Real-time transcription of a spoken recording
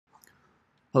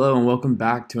Hello and welcome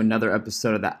back to another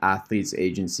episode of the Athletes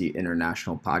Agency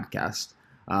International podcast.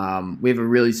 We have a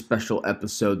really special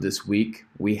episode this week.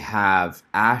 We have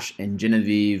Ash and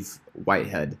Genevieve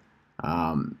Whitehead.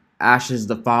 Ash is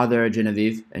the father of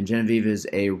Genevieve, and Genevieve is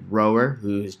a rower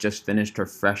who has just finished her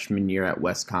freshman year at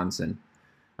Wisconsin.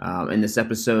 In this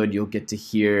episode, you'll get to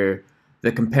hear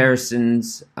the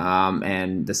comparisons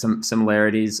and the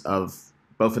similarities of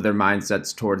both of their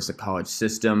mindsets towards the college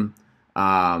system.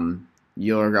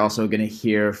 You're also going to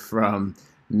hear from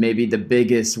maybe the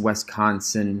biggest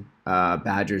Wisconsin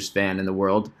Badgers fan in the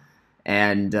world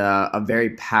and a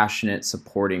very passionate,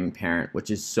 supporting parent, which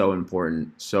is so important,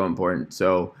 so important.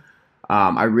 So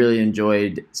I really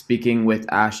enjoyed speaking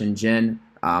with Ash and Jen.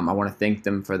 I want to thank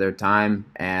them for their time,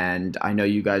 and I know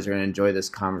you guys are going to enjoy this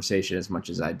conversation as much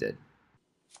as I did.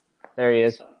 There he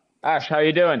is. Ash, how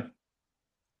you doing?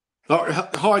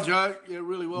 Hi, Joe. Yeah,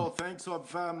 really well, thanks. I've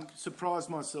surprised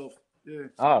myself. Yeah.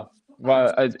 Oh,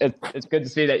 well, it's good to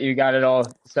see that you got it all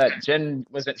set. Jen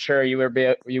wasn't sure you would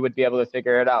be able to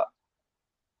figure it out.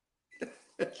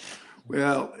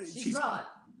 Well,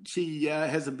 she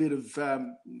has a bit of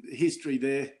history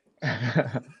there,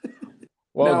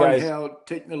 Well, knowing guys, how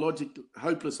technologically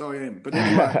hopeless I am. But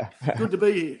anyway, good to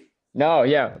be here. no,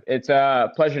 yeah, it's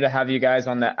a pleasure to have you guys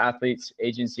on the Athletes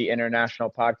Agency International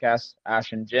podcast,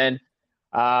 Ash and Jen.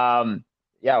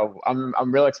 Yeah,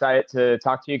 I'm real excited to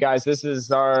talk to you guys. This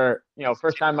is our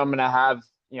first time I'm gonna have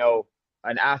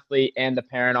an athlete and the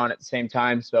parent on at the same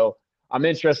time. So I'm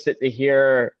interested to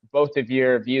hear both of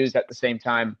your views at the same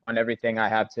time on everything I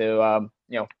have to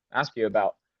ask you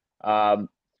about. Um,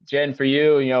 Jen, for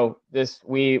you, this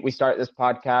we start this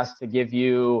podcast to give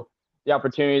you the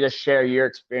opportunity to share your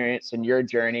experience and your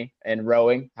journey in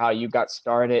rowing, how you got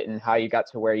started and how you got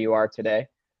to where you are today.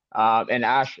 And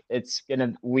Ash,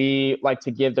 we like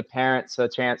to give the parents a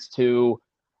chance to,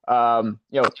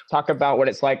 talk about what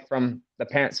it's like from the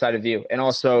parent side of you. And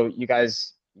also you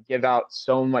guys give out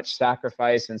so much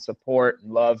sacrifice and support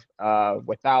and love,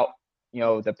 without,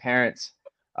 the parents,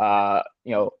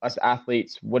 us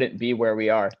athletes wouldn't be where we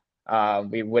are.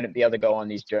 We wouldn't be able to go on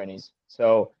these journeys.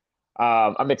 So,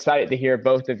 I'm excited to hear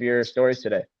both of your stories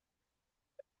today.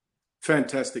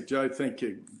 Fantastic, Joe. Thank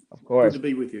you. Of Good to course.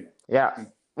 be with you. Yeah.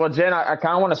 Well, Jen, I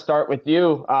kind of want to start with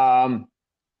you.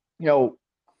 You know,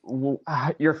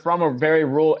 you're from a very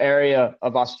rural area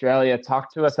of Australia.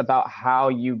 Talk to us about how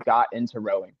you got into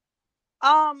rowing.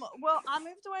 Well, I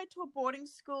moved away to a boarding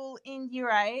school in year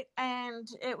eight, and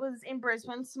it was in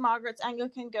Brisbane, St Margaret's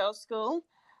Anglican Girls' School.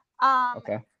 Um,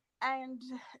 Okay. and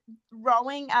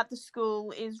rowing at the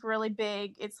school is really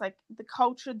big. It's like the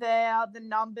culture there, the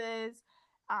numbers.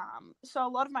 So a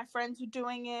lot of my friends were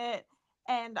doing it,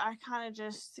 and I kind of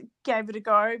just gave it a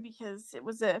go because it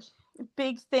was a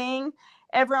big thing.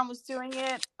 Everyone was doing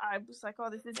it. I was like, oh,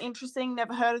 this is interesting.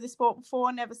 Never heard of this sport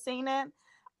before, never seen it.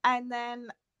 And then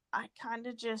I kind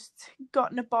of just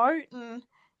got in a boat and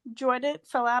enjoyed it,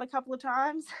 fell out a couple of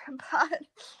times.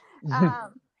 But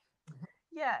um,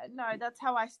 yeah, no, that's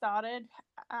how I started.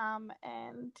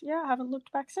 And yeah, I haven't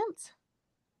looked back since.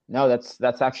 No,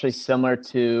 that's actually similar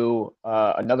to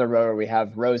another rower we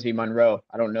have, Rosie Monroe.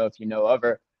 I don't know if you know of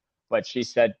her, but she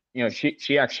said,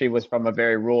 she actually was from a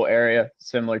very rural area,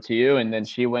 similar to you, and then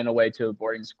she went away to a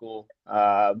boarding school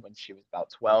when she was about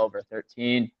 12 or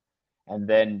 13, and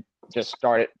then just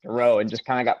started to row and just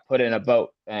kind of got put in a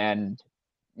boat, and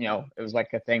it was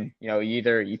like a thing.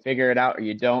 Either you figure it out or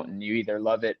you don't, and you either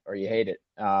love it or you hate it.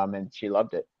 And she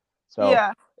loved it. So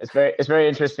Yeah, it's very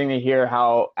interesting to hear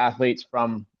how athletes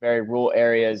from very rural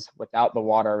areas without the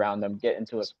water around them get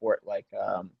into a sport like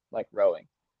rowing.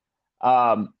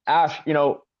 Ash,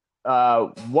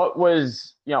 what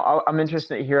was I'm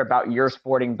interested to hear about your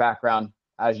sporting background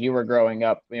as you were growing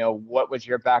up. What was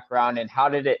your background and how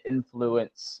did it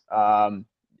influence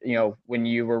when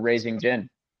you were raising Jen?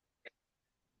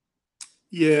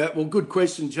 Yeah, well, good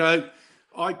question, Joe.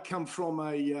 I come from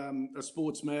a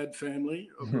sports mad family.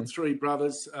 I've got three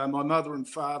brothers. My mother and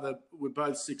father were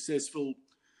both successful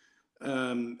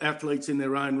athletes in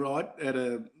their own right at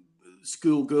a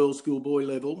schoolgirl, schoolboy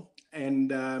level,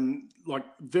 and like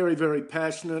very, very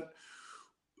passionate.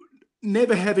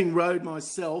 Never having rowed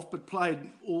myself, but played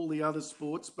all the other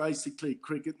sports, basically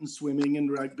cricket and swimming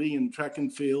and rugby and track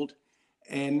and field.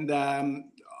 And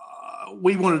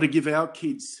we wanted to give our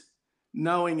kids,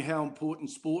 knowing how important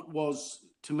sport was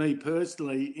to me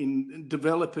personally in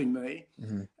developing me,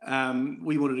 Hmm.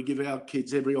 we wanted to give our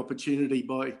kids every opportunity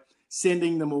by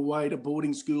sending them away to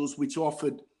boarding schools which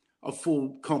offered a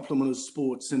full complement of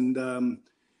sports. And,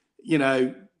 you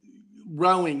know,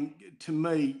 rowing to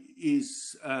me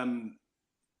is an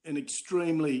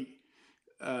extremely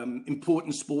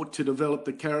important sport to develop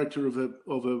the character of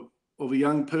a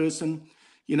young person.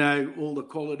 You know, all the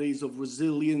qualities of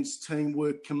resilience,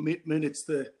 teamwork, commitment. It's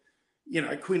the, you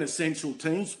know, quintessential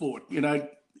team sport, you know,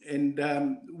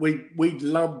 and we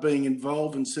love being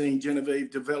involved and seeing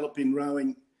Genevieve develop in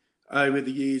rowing over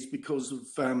the years because of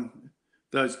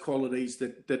those qualities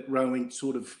that rowing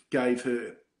sort of gave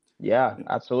her. Yeah,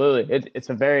 absolutely. It's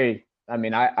a very, I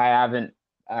mean, I haven't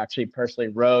actually personally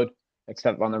rowed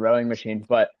except on the rowing machine,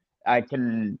 but I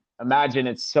can imagine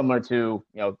it's similar to,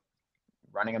 you know,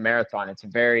 running a marathon. It's a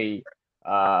very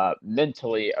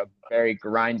mentally a very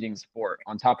grinding sport.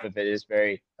 On top of it is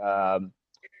very, you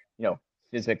know,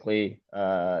 physically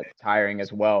tiring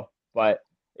as well. But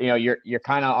you know, you're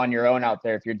kind of on your own out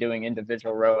there. If you're doing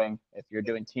individual rowing, if you're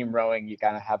doing team rowing, you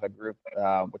kind of have a group,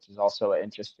 which is also an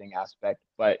interesting aspect.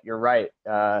 But you're right.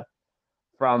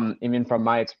 From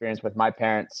my experience with my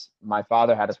parents, my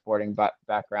father had a sporting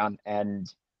background,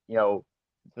 and you know,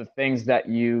 the things that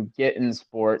you get in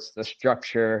sports, the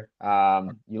structure,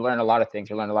 you learn a lot of things.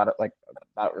 You learn a lot of like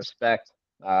about respect,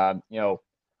 you know,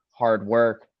 hard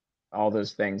work, all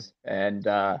those things, and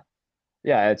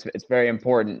yeah, it's very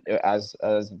important as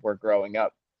we're growing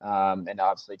up, and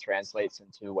obviously translates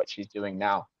into what she's doing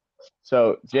now.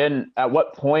 So, Jen, at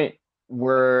what point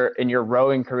were in your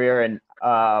rowing career, and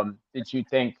did you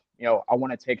think, you know, I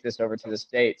want to take this over to the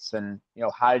States, and you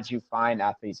know, how did you find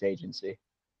Athletes Agency?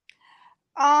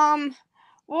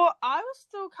 Well, I was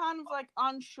still kind of like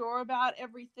unsure about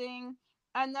everything,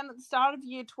 and then at the start of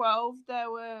year 12,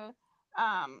 there were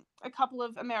a couple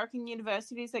of American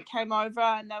universities that came over,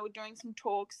 and they were doing some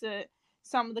talks at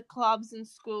some of the clubs and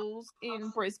schools in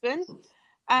Brisbane.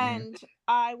 And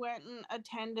I went and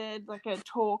attended like a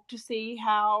talk to see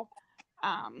how,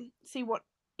 see what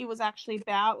it was actually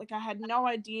about. Like I had no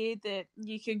idea that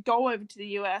you could go over to the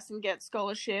US and get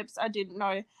scholarships. I didn't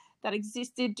know that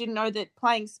existed, didn't know that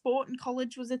playing sport in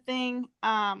college was a thing.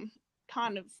 I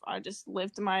just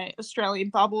lived in my Australian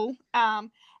bubble.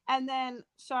 And then,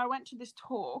 so I went to this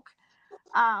talk,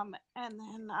 and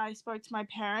then I spoke to my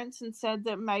parents and said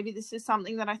that maybe this is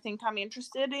something that I think I'm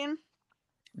interested in.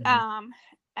 And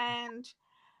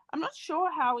I'm not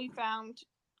sure how we found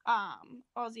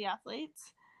Aussie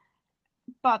Athletes,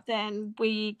 but then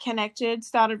we connected,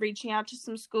 started reaching out to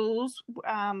some schools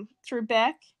through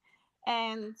Beck,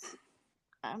 and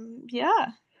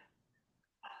yeah.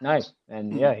 Nice.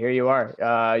 And yeah, here you are.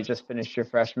 You just finished your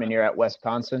freshman year at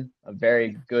Wisconsin, a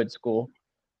very good school.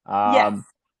 Yes.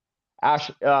 Ash,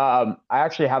 I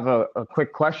actually have a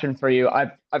quick question for you.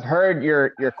 I've heard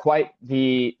you're quite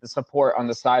the support on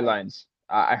the sidelines.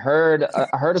 I heard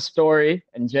a story,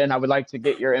 and Jen, I would like to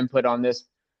get your input on this.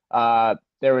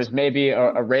 There was maybe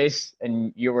a race,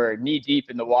 and you were knee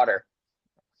deep in the water.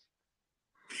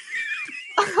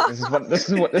 This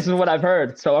is what I've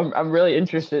heard. So I'm really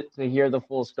interested to hear the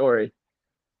full story.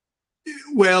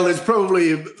 Well, there's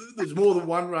more than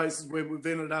one race where we've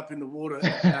ended up in the water,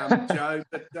 Joe.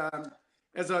 But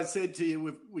as I said to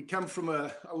you, we come from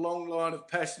a long line of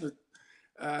passionate,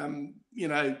 you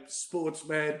know, sports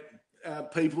mad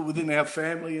people within our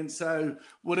family, and so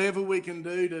whatever we can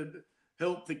do to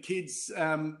help the kids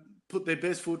put their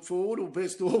best foot forward, or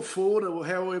best all forward, or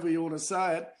however you want to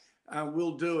say it,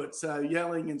 we'll do it. So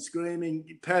yelling and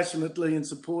screaming passionately in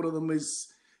support of them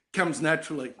comes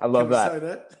naturally. I love that. Say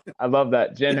that. I love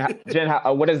that, Jen.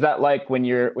 What is that like when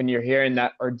you're hearing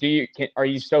that, or are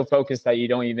you so focused that you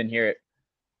don't even hear it?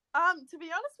 To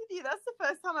be honest with you, that's the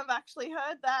first time I've actually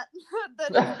heard that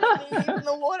that in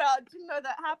the water. I didn't know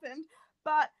that happened.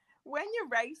 But when you're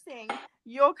racing,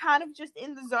 you're kind of just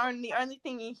in the zone. The only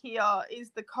thing you hear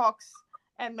is the cocks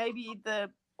and maybe the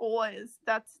oars.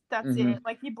 That's it.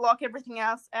 Like you block everything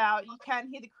else out. You can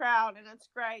hear the crowd, and it's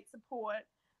great support,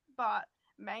 but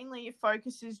mainly your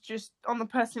focus is just on the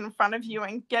person in front of you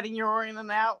and getting your oar in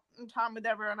and out in time with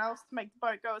everyone else to make the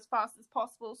boat go as fast as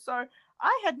possible. So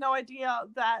I had no idea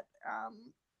that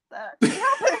happened.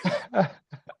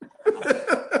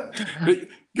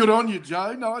 Good on you,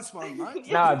 Joe. Nice one,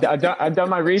 mate. No, I've done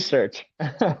my research.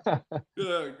 Yeah,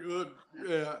 good.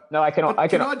 Yeah. No, I can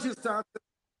I just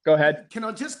go ahead. Can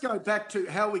I just go back to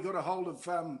how we got a hold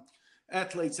of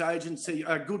Athletes Agency?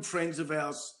 Good friends of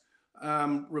ours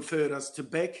referred us to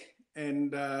Beck,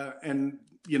 and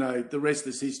you know, the rest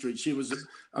is history. She was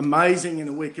amazing,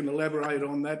 and we can elaborate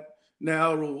on that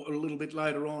now or a little bit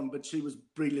later on, but she was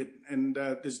brilliant, and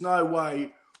there's no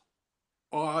way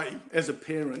I, as a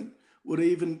parent, would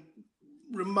even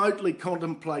remotely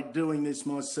contemplate doing this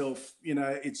myself. You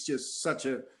know, it's just such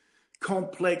a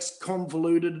complex,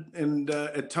 convoluted, and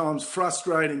at times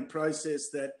frustrating process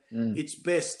that it's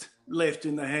best left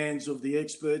in the hands of the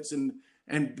experts and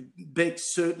And Beck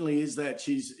certainly is that.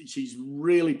 She's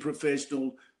really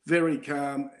professional, very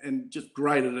calm, and just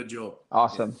great at her job.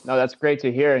 Awesome. No, that's great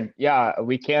to hear. And yeah,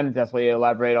 we can definitely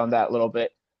elaborate on that a little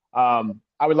bit. I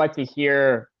would like to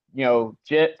hear,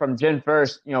 from Jen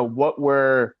first, what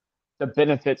were the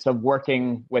benefits of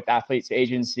working with Athletes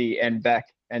Agency and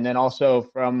Beck? And then also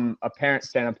from a parent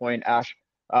standpoint, Ash,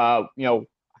 how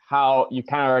you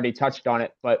kind of already touched on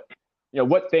it, but,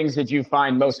 what things did you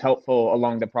find most helpful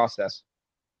along the process?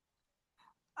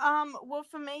 Well,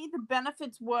 for me, the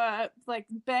benefits were like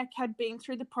Beck had been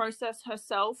through the process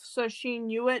herself, so she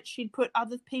knew it. She'd put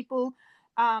other people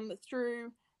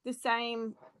through the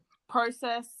same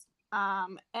process,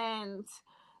 and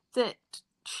that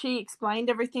she explained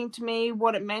everything to me,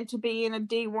 what it meant to be in a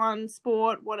D1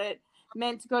 sport, what it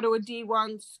meant to go to a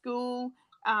D1 school,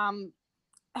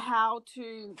 how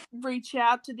to reach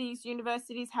out to these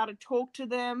universities, how to talk to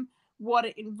them, what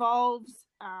it involves,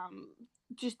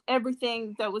 just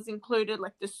everything that was included,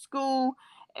 like the school,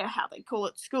 how they call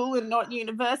it school and not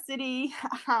university.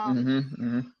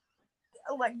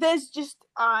 Like there's just,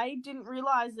 I didn't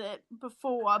realize it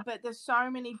before, but there's so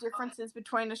many differences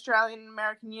between Australian and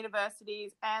American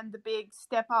universities, and the big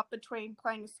step up between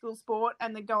playing a school sport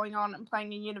and then going on and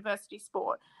playing a university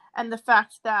sport. And the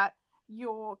fact that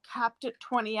you're capped at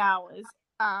 20 hours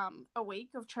a week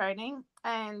of training,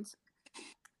 and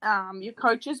your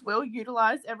coaches will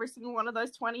utilize every single one of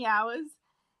those 20 hours.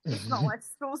 It's not like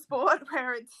school sport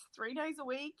where it's 3 days a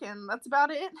week and that's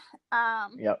about it.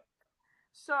 Yep.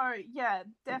 So yeah,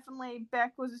 definitely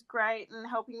Beck was great in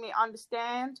helping me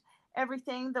understand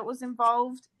everything that was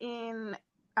involved in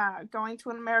going to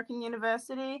an American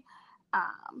university.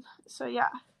 So yeah.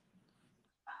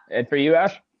 And for you,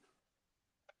 Ash?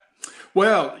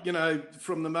 Well,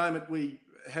 from the moment we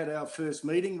had our first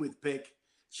meeting with Beck,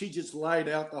 she just laid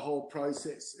out the whole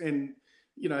process. And,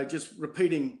 just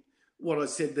repeating what I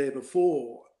said there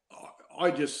before,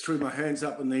 I just threw my hands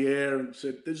up in the air and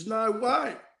said, there's no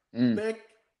way, Beck,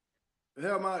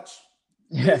 how much?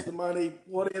 Here's the money,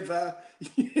 whatever,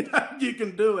 you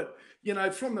can do it.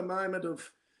 From the moment of,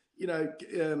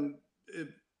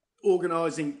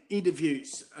 organising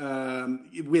interviews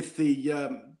with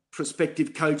the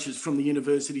prospective coaches from the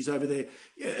universities over there,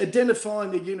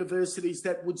 identifying the universities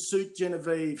that would suit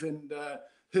Genevieve and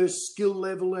her skill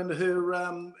level and her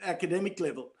academic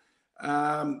level.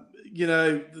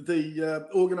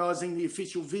 Organising the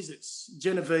official visits.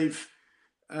 Genevieve,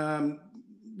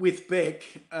 with Beck,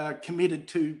 committed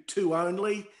to 2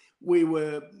 only. We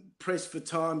were pressed for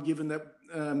time given that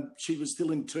she was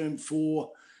still in term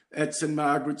 4 at St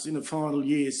Margaret's in the final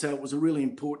year. So it was a really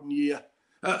important year.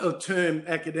 Term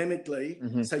academically,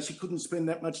 so she couldn't spend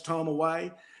that much time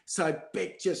away. So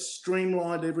Beck just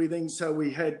streamlined everything. So we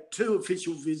had 2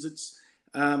 official visits,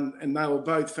 and they were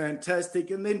both fantastic.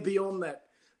 And then beyond that,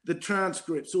 the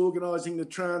transcripts, organising the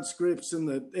transcripts and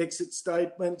the exit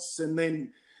statements, and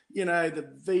then, the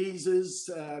visas,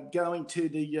 going to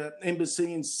the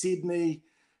embassy in Sydney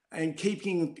and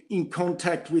keeping in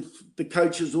contact with the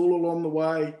coaches all along the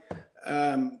way.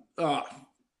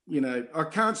 I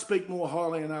can't speak more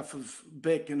highly enough of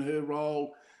Beck and her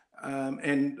role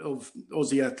and of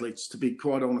Aussie Athletes, to be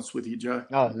quite honest with you, Joe.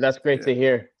 Oh, that's great to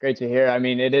hear. Great to hear. I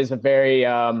mean, it is a very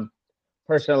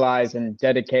personalized and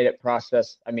dedicated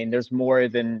process. I mean, there's more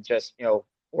than just,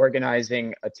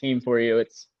 organizing a team for you.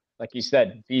 It's, like you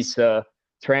said, visa,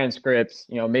 transcripts,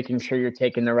 making sure you're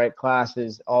taking the right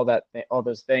classes, all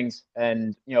those things.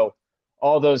 And,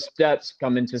 all those steps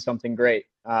come into something great.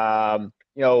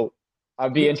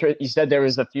 I'd be interested. You said there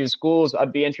was a few schools.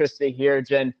 I'd be interested to hear,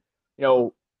 Jen,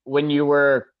 when you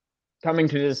were coming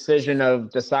to the decision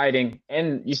of deciding,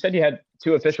 and you said you had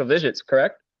 2 official visits,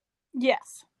 correct?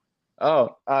 Yes.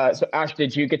 Oh, so Ash,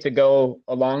 did you get to go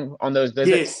along on those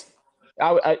visits?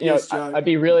 Yes. I'd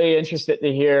be really interested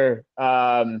to hear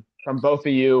from both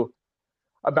of you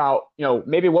about,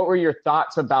 maybe what were your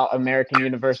thoughts about American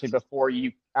University before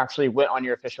you actually went on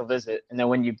your official visit? And then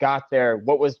when you got there,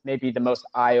 what was maybe the most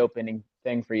eye-opening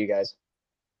thing for you guys?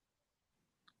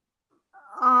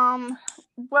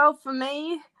 Well, for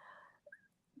me,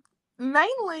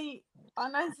 mainly, I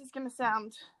know this is going to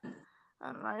sound,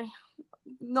 I don't know,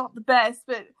 not the best,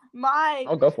 but my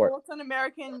thoughts on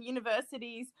American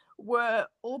universities were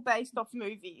all based off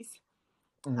movies.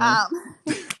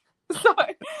 So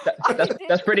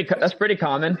that's pretty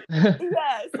common. Yeah,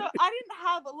 so I didn't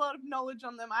have a lot of knowledge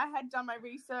on them. I had done my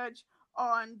research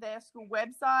on their school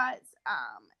websites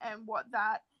and what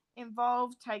that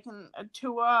involved, taken a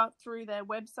tour through their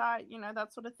website,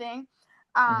 that sort of thing.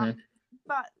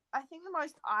 But I think the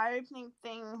most eye-opening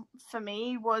thing for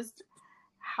me was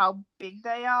how big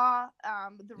they are,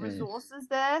 the resources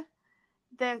there.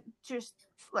 They're just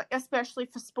like, especially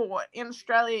for sport in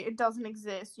Australia, it doesn't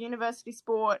exist. University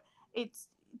sport, it's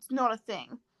not a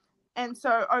thing. And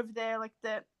so over there, like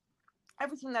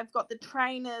everything they've got, the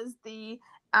trainers, the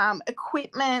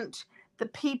equipment, the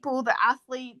people, the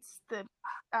athletes, the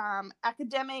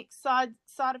academic side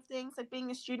of things. Like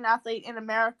being a student athlete in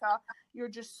America, you're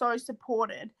just so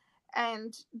supported,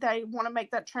 and they want to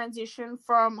make that transition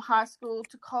from high school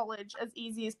to college as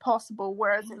easy as possible.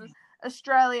 Whereas in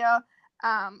Australia,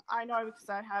 I know because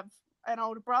I have an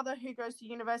older brother who goes to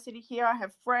university here. I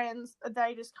have friends.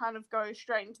 They just kind of go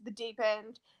straight into the deep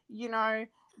end. You know,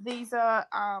 these are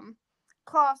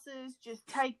classes. Just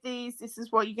take these. This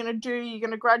is what you're going to do. You're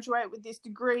going to graduate with this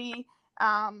degree.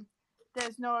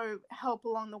 There's no help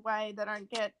along the way. They don't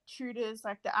get tutors,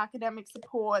 like the academic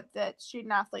support that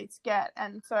student athletes get.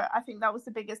 And so I think that was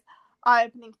the biggest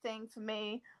eye-opening thing for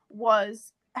me,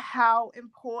 was how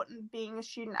important being a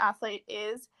student athlete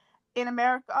is in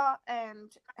America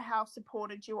and how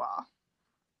supported you are.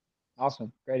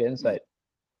 Awesome. Great insight.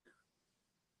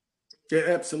 Yeah,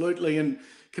 absolutely. And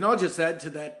can I just add to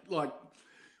that, like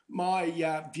my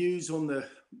views on the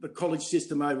college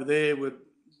system over there were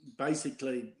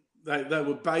basically, they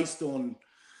were based on,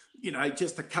 you know,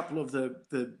 just a couple of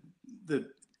the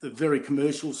very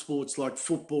commercial sports like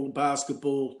football,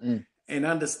 basketball, and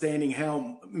understanding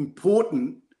how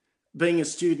important being a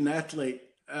student athlete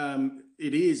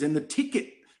it is. And the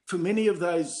ticket for many of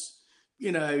those,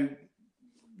 you know,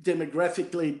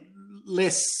 demographically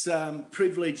less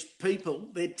privileged people,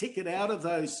 their ticket out of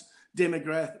those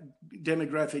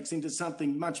demographics into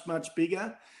something much, much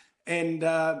bigger. And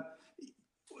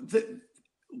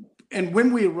and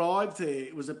when we arrived there,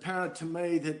 it was apparent to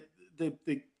me that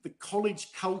the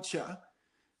college culture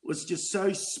was just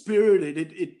so spirited.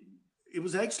 It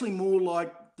was actually more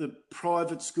like the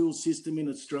private school system in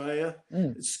Australia,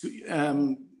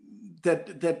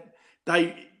 that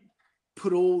they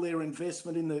put all their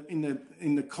investment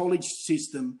in the college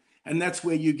system, and that's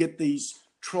where you get these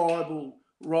tribal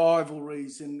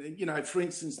rivalries. And you know, for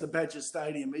instance, the Badger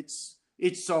Stadium, it's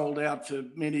sold out for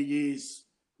many years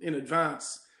in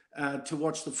advance to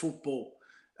watch the football.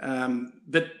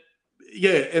 But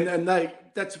yeah, and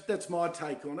that's my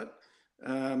take on it.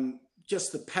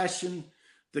 Just the passion,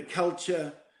 the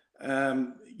culture,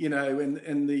 you know,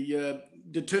 and the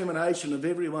determination of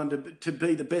everyone to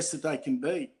be the best that they can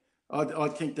be. I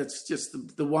think that's just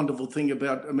the wonderful thing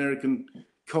about American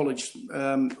college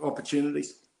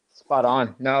opportunities. Spot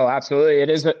on. No, absolutely. It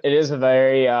is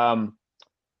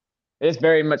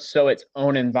very much so its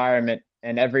own environment,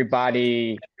 and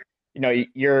everybody, you know,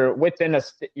 you're within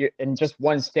you're in just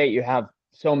one state, you have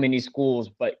so many schools,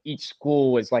 but each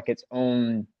school is like its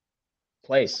own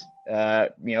place.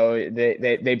 You know,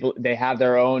 they have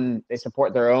their own, they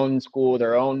support their own school,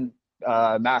 their own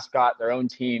mascot, their own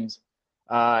teams.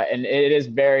 And it is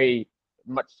very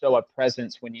much so a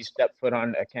presence when you step foot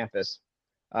on a campus,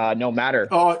 no matter,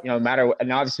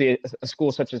 and obviously a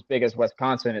school such as big as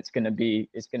Wisconsin, it's going to be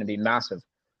massive.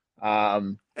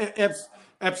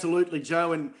 Absolutely,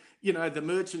 Joe. And, you know, the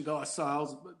merchandise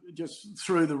sales just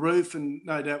through the roof, and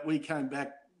no doubt we came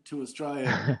back to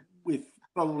Australia with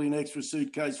probably an extra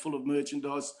suitcase full of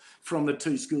merchandise from the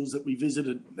two schools that we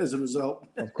visited as a result.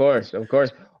 Of course.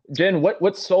 Jen,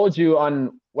 what sold you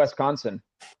on Wisconsin?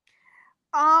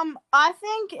 I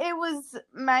think it was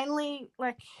mainly,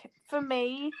 like, for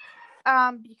me,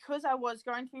 because I was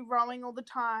going to be rowing all the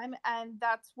time, and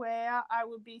that's where I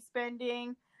would be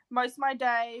spending most of my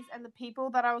days and the people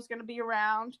that I was going to be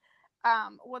around.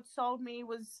 What sold me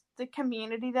was the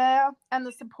community there and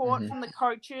the support from the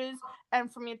coaches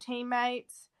and from your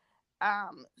teammates.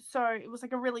 So it was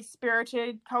like a really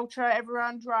spirited culture,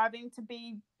 everyone driving to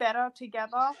be better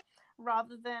together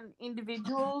rather than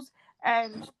individuals.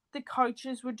 And the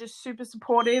coaches were just super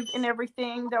supportive in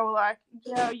everything. They were like,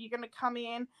 yeah, you're going to come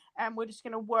in and we're just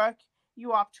going to work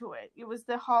you up to it. It was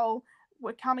the whole,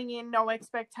 we're coming in, no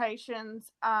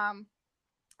expectations.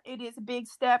 It is a big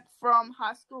step from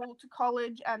high school to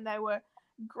college, and they were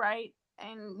great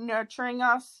and nurturing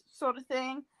us, sort of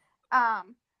thing.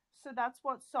 So that's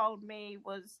what sold me,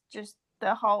 was just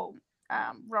the whole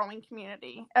rowing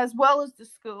community, as well as the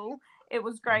school. It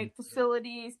was great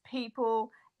facilities,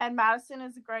 people, and Madison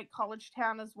is a great college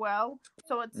town as well.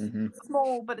 So it's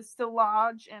small, but it's still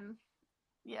large, and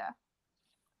yeah.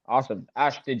 Awesome.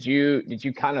 Ash, did you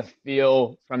kind of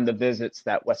feel from the visits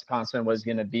that Wisconsin was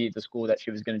going to be the school that she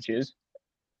was going to choose?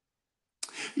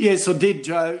 Yes, I did,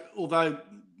 Joe. Although,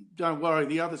 don't worry,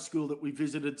 the other school that we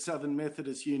visited, Southern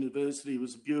Methodist University,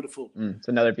 was beautiful. It's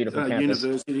another beautiful campus.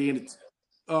 University, and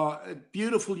A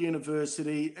beautiful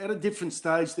university at a different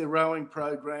stage, their rowing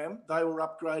program. They were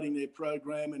upgrading their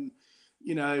program and,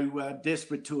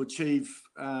 desperate to achieve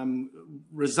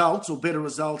results or better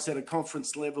results at a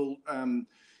conference level,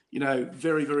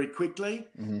 very, very quickly.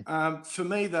 Mm-hmm. For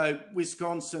me, though,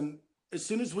 Wisconsin, as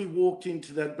soon as we walked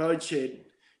into that boat shed,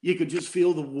 you could just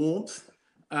feel the warmth.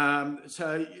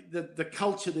 So the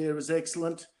culture there is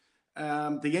excellent.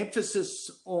 The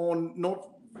emphasis on not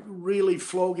really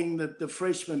flogging the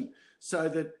freshmen so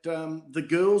that the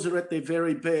girls are at their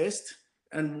very best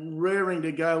and raring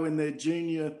to go in their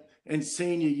junior and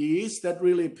senior years. That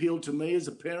really appealed to me as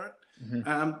a parent.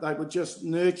 Mm-hmm. They would just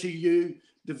nurture you,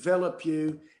 develop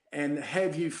you, and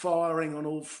have you firing on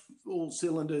all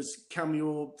cylinders come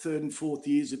your third and fourth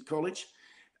years at college.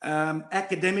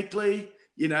 Academically,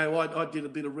 I did a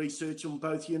bit of research on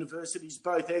both universities,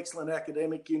 both excellent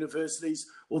academic universities,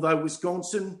 although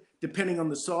Wisconsin, depending on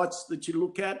the sites that you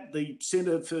look at, the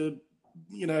Center for,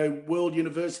 World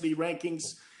University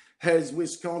Rankings has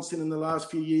Wisconsin in the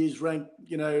last few years ranked,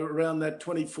 around that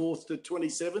 24th to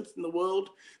 27th in the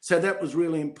world. So that was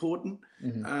really important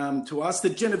to us.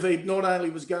 That Genevieve not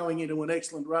only was going into an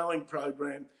excellent rowing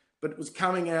program, but was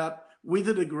coming out with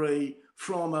a degree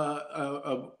from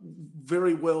a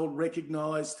very well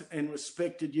recognised and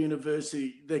respected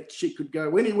university that she could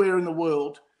go anywhere in the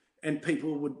world and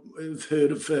people would have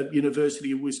heard of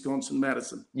University of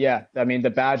Wisconsin-Madison. Yeah, I mean, the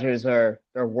Badgers are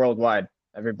worldwide.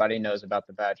 Everybody knows about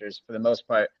the Badgers for the most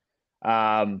part.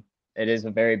 It is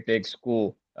a very big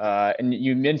school. And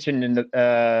you mentioned in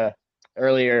the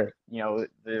earlier,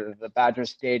 the Badger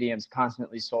stadium's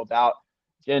constantly sold out.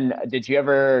 Jen, did you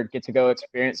ever get to go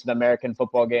experience an American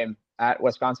football game at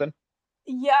Wisconsin?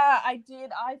 Yeah, I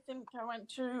did. I think I went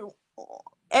to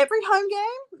every home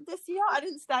game this year. I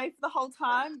didn't stay for the whole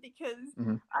time because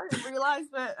I didn't realize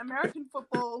that American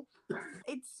football,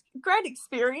 it's a great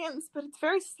experience, but it's a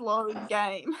very slow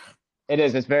game. It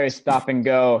is. It's very stop and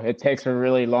go. It takes a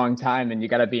really long time, and you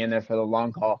got to be in there for the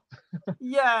long haul.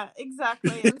 Yeah,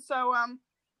 exactly. And so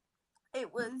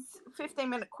it was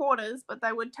 15-minute quarters, but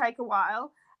they would take a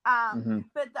while.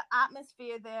 But the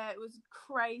atmosphere there, it was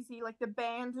crazy. Like the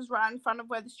band was right in front of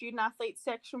where the student athlete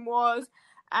section was.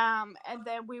 And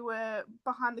then we were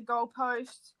behind the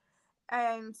goalpost,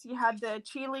 and you had the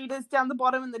cheerleaders down the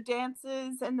bottom and the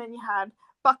dancers, and then you had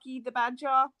Bucky the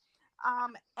Badger.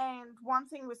 And one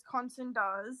thing Wisconsin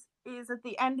does is at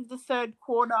the end of the third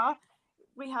quarter,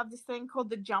 we have this thing called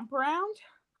the jump around.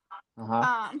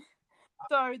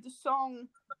 So the song,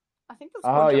 I think it's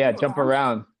called Jump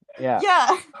Around. Yeah,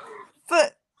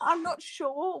 but I'm not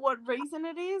sure what reason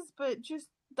it is, but just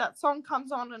that song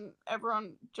comes on and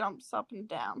everyone jumps up and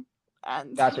down.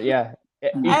 And gotcha, yeah.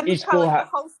 Each school the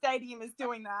whole stadium is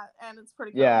doing that, and it's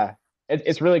pretty cool. Yeah,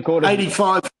 it's really cool.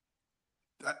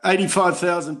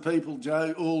 85,000 people,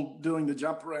 Joe, all doing the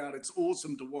jump around. It's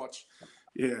awesome to watch.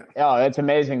 Yeah. Oh, it's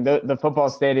amazing. The football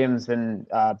stadiums and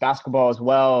basketball as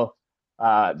well.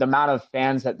 The amount of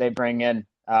fans that they bring in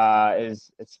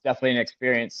it's definitely an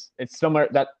experience. It's similar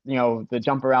that the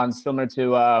jump around similar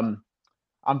to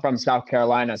I'm from South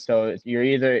Carolina, so it's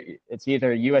either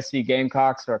USC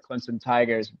Gamecocks or Clemson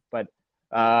Tigers, but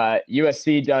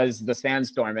USC does the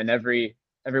sandstorm, and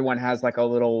everyone has like a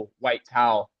little white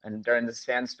towel, and during the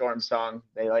sandstorm song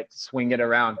they like swing it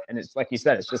around, and it's like you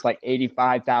said, it's just like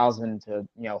 85,000 to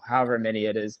however many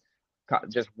it is,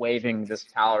 just waving this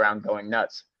towel around, going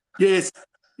nuts. Yes.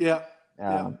 Yeah.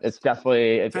 It's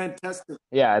definitely fantastic.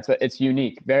 Yeah, it's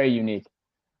unique, very unique.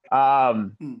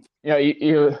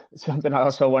 You something I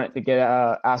also wanted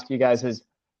to ask you guys is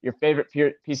your favorite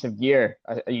piece of gear.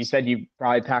 You said you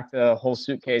probably packed a whole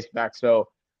suitcase back. So,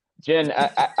 Jen,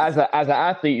 as an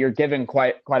athlete, you're given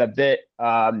quite a bit.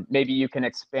 Maybe you can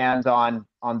expand on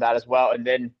that as well. And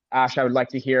then, Ash, I would like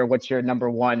to hear what's your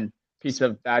number one piece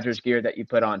of Badgers gear that you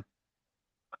put on.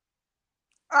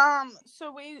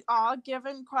 So we are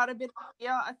given quite a bit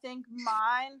here. I think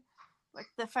mine, like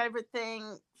the favorite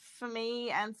thing for me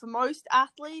and for most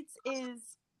athletes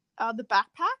is the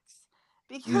backpacks,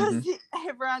 because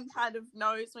everyone kind of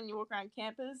knows when you walk around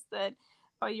campus that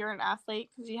you're an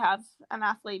athlete because you have an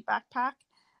athlete backpack.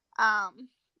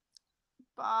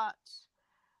 But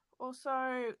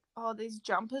also these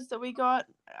jumpers that we got.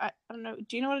 I don't know.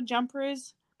 Do you know what a jumper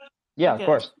is? Yeah, of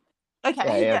course.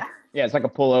 Okay. Yeah, it's like a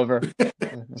pullover.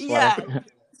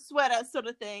 Sweater sort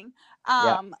of thing.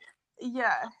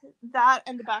 Yeah, that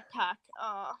and the backpack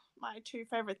are my two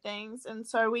favorite things. And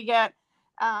so we get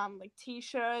like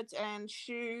t-shirts and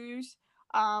shoes,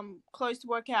 clothes to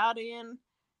work out in,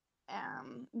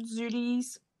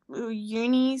 zooties,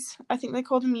 unis. I think they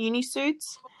call them uni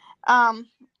suits.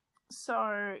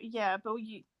 So yeah, but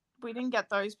we didn't get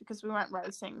those because we weren't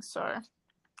racing. So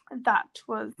that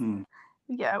was,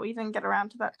 yeah, we didn't get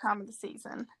around to that time of the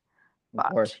season. But,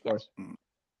 of course.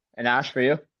 And Ash, for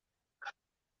you?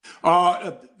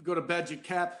 I've got a Badger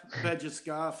cap, Badger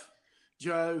scarf,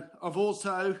 Joe. I've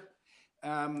also,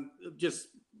 just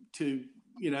to,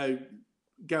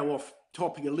 go off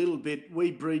topic a little bit,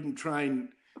 we breed and train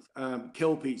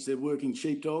Kelpies. They're working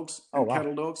sheepdogs and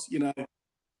cattle dogs,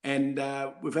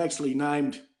 and we've actually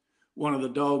named one of the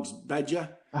dogs Badger.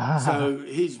 So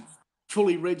his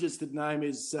fully registered name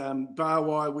is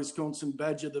Barwai Wisconsin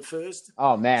Badger the First.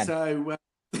 Oh, man.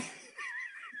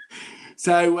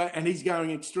 So, and he's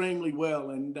going extremely well.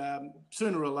 And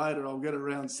sooner or later, I'll get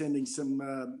around sending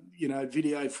some,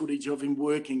 video footage of him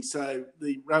working. So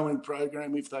the rowing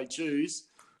program, if they choose,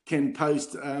 can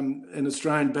post an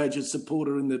Australian Badger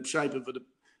supporter in the shape of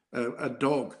a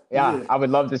dog. Yeah, I would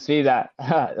love to see that.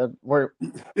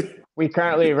 We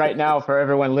currently, right now, for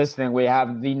everyone listening, we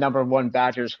have the #1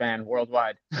 Badgers fan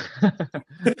worldwide.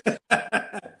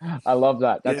 I love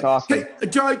that. That's awesome. Hey,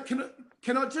 Joe,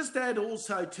 can I just add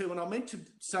also too, and I meant to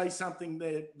say something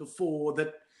there before,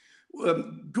 that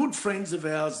good friends of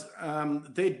ours,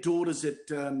 their daughter's at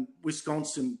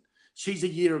Wisconsin. She's a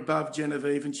year above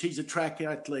Genevieve, and she's a track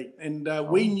athlete. And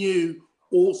we knew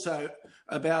also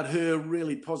about her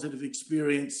really positive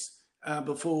experience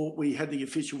before we had the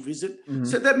official visit. Mm-hmm.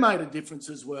 So that made a difference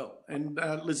as well. And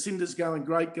Lucinda's going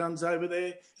great guns over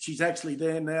there. She's actually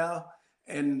there now,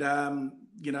 and,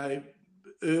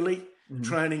 early. Mm-hmm.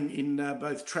 Training in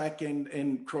both track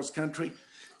and cross country.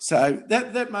 So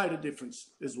that made a difference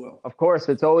as well. Of course,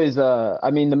 it's always,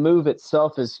 the move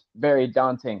itself is very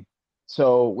daunting.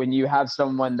 So when you have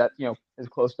someone that, is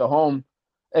close to home,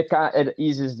 it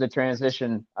eases the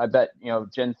transition. I bet,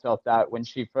 Jen felt that when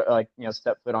she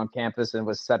stepped foot on campus and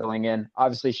was settling in.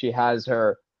 Obviously she has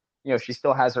her, she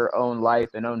still has her own life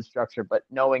and own structure, but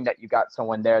knowing that you got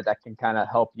someone there that can kind of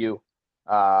help you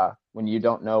when you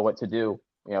don't know what to do,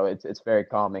 it's very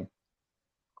calming.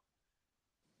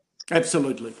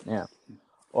 Absolutely. Yeah.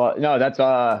 Well, no,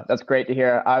 that's great to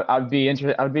hear. I'm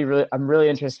really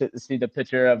interested to see the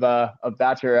picture of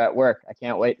Badger at work. I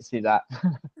can't wait to see that.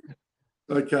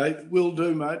 Okay, will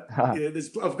do, mate. Yeah,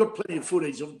 I've got plenty of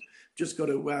footage. I've just got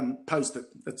to post it.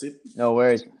 That's it. No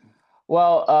worries.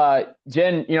 Well,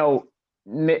 Jen,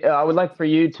 I would like for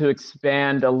you to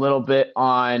expand a little bit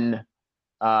on.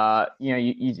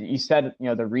 You said,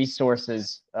 the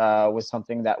resources was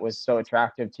something that was so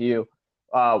attractive to you.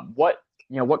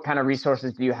 What kind of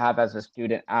resources do you have as a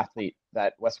student athlete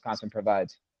that Wisconsin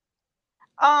provides?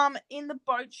 In the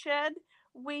boat shed,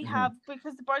 we have,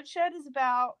 because the boat shed is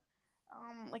about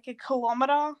like a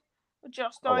kilometer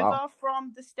just over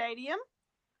from the stadium.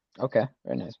 Okay,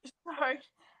 very nice. So,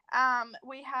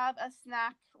 we have a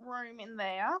snack room in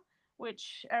there,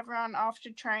 which everyone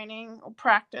after training or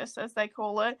practice, as they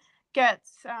call it,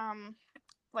 gets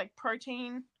like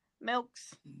protein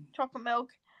milks, chocolate milk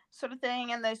sort of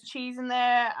thing. And there's cheese in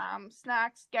there,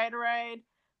 snacks, Gatorade,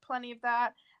 plenty of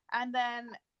that. And then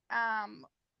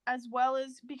as well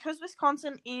as, because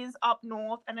Wisconsin is up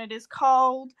north and it is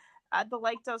cold, the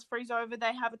lake does freeze over,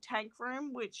 they have a tank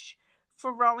room, which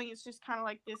for rowing is just kind of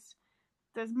like this.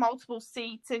 There's multiple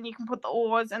seats and you can put the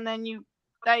oars, and then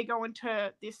they go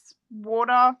into this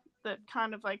water that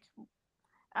kind of like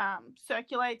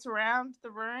circulates around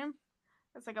the room.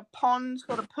 It's like a pond,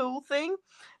 sort of pool thing.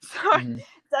 So if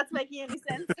that's making any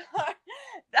sense. So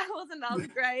that was another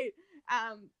great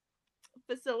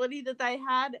facility that they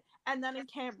had. And then in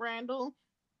Camp Randall,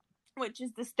 which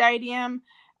is the stadium,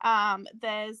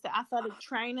 there's the athletic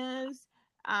trainers,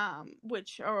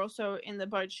 which are also in the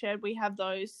boat shed. We have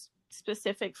those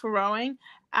specific for rowing,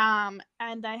 and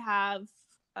they have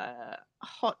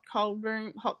hot cold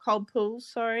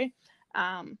pools.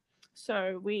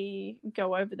 So we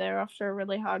go over there after a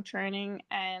really hard training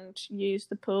and use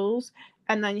the pools.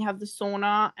 And then you have the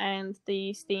sauna and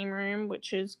the steam room,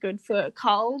 which is good for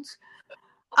colds.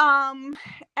 And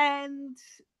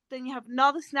then you have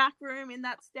another snack room in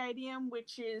that stadium,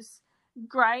 which is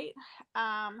great.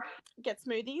 Get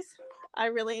smoothies. I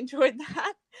really enjoyed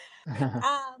that.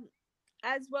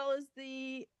 As well as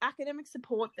the academic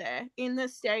support there. In the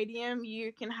stadium,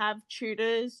 you can have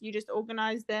tutors. You just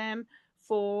organize them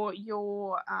for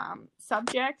your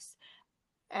subjects.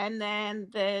 And then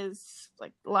there's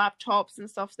like laptops and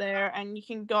stuff there. And you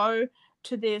can go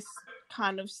to this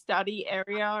kind of study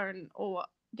area, and all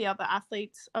the other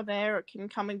athletes are there. It can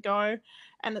come and go.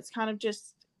 And it's kind of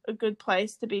just a good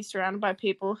place to be surrounded by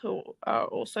people who are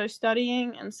also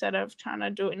studying instead of trying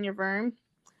to do it in your room.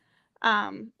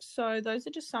 So those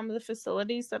are just some of the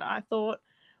facilities that I thought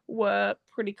were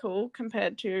pretty cool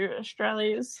compared to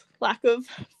Australia's lack of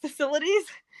facilities.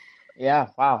 Yeah,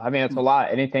 wow. I mean, it's a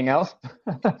lot. Anything else?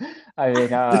 I mean,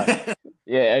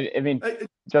 yeah, I mean,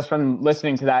 just from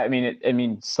listening to that, I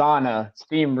mean, sauna,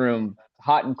 steam room,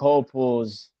 hot and cold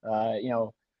pools.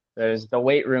 There's the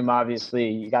weight room. Obviously,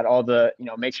 you got all the,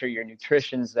 make sure your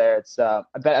nutrition's there. It's, I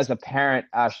bet as a parent,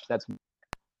 Ash, that's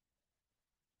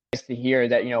nice to hear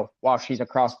that, while she's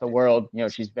across the world,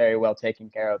 she's very well taken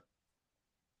care of.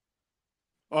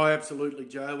 Oh, absolutely,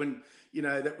 Joe. And,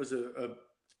 that was a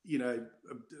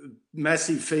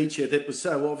massive feature that was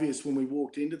so obvious when we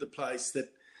walked into the place,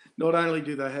 that not only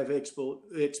do they have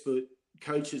expert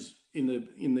coaches in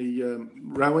the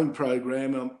rowing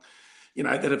program,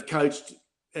 that have coached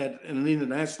at an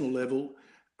international level,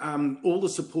 all the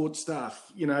support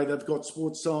staff, they've got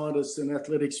sports scientists and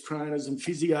athletics trainers and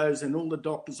physios and all the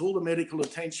doctors, all the medical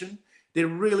attention. They're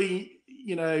really,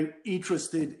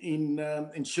 interested in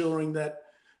ensuring that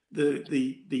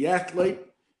the athlete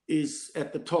is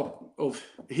at the top of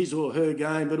his or her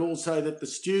game, but also that the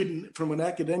student, from an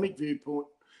academic viewpoint,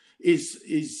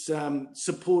 is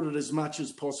supported as much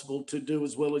as possible to do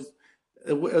as well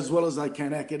as they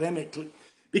can academically,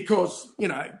 because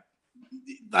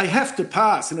they have to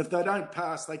pass, and if they don't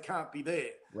pass, they can't be there.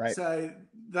 Right. So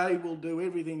they will do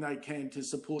everything they can to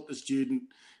support the student,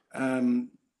 in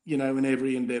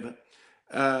every endeavour.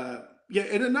 And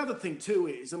another thing too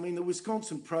is, the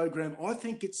Wisconsin program, I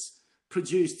think it's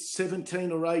produced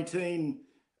 17 or 18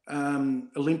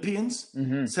 Olympians.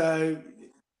 Mm-hmm. So,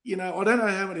 I don't know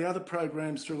how many other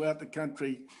programs throughout the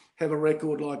country have a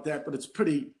record like that, but it's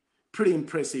pretty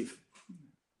impressive.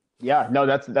 Yeah, no,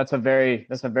 that's a very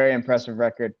impressive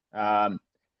record. And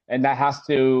that has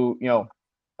to,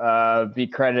 be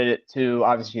credited to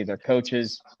obviously their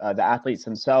coaches, the athletes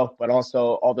themselves, but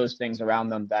also all those things around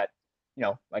them that,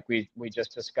 like we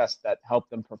just discussed, that help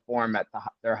them perform at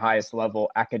their highest level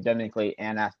academically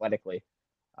and athletically.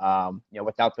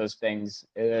 Without those things,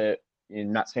 I'm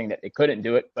not saying that they couldn't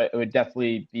do it, but it would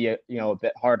definitely be a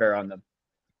bit harder on them.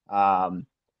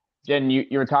 Jen,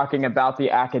 you were talking about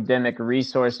the academic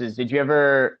resources. Did you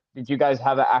guys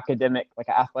have an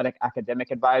athletic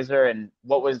academic advisor, and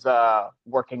what was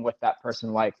working with that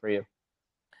person like for you?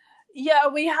 Yeah,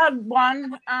 we had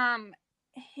one.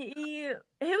 He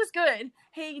was good.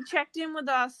 He checked in with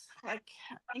us, I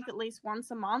think at least once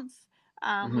a month.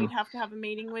 Mm-hmm. We'd have to have a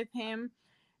meeting with him,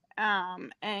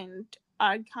 and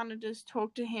I'd kind of just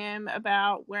talk to him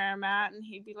about where I'm at, and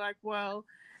he'd be like, well,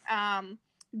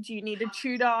 do you need a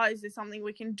tutor? Is there something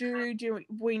we can do? Do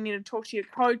we need to talk to your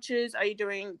coaches? Are you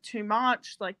doing too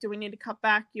much? Like, do we need to cut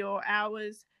back your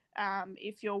hours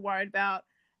if you're worried about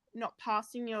not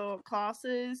passing your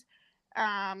classes?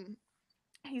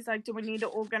 He's like, do we need to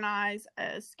organize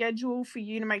a schedule for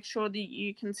you to make sure that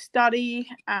you can study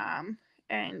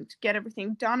and get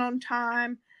everything done on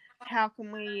time? How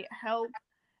can we help?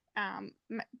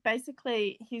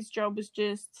 Basically, his job was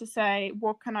just to say,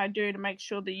 what can I do to make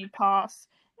sure that you pass,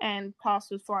 and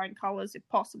pass with flying colors if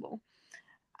possible.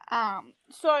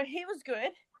 So he was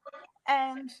good.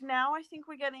 And now I think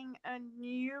we've got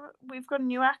a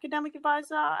new academic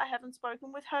advisor. I haven't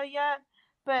spoken with her yet,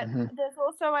 but Mm-hmm. there's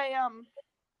also a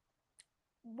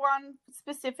one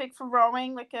specific for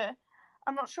rowing,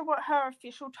 I'm not sure what her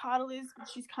official title is, but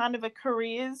she's kind of a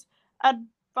careers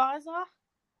advisor,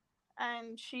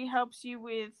 and she helps you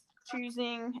with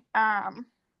choosing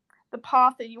the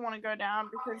path that you want to go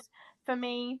down, because for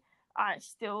me, I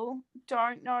still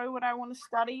don't know what I want to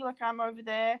study. Like, I'm over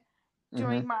there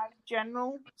doing Mm-hmm. my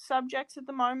general subjects at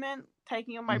the moment,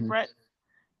 taking on my Mm-hmm. breadth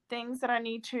things that I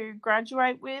need to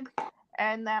graduate with,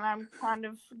 and then I'm kind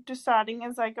of deciding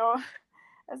as I go.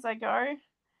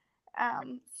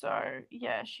 So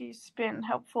yeah, she's been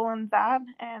helpful in that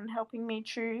and helping me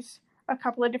choose a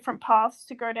couple of different paths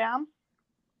to go down.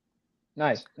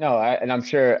 Nice. No, and I'm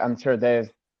sure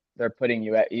they're putting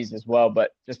you at ease as well.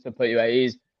 But just to put you at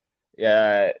ease,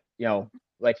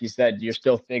 like you said, you're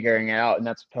still figuring it out, and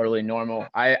that's totally normal.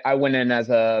 I went in as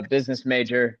a business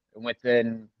major, and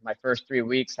within my first 3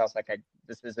 weeks, I was like,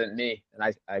 this isn't me,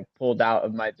 and I pulled out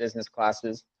of my business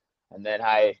classes, and then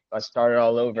I started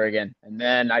all over again, and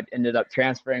then I ended up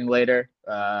transferring later,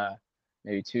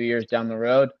 maybe 2 years down the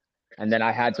road, and then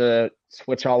I had to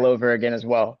switch all over again as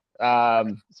well.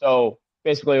 So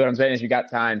basically what I'm saying is you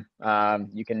got time.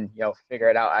 You can, figure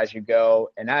it out as you go.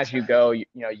 And as you go, you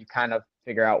kind of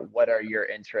figure out what are your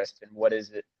interests and what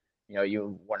is it,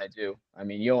 you want to do. I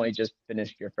mean, you only just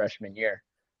finished your freshman year.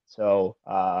 So,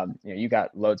 you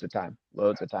got loads of time.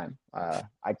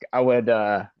 I would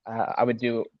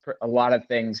do a lot of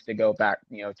things to go back,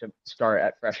 to start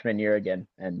at freshman year again.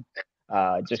 And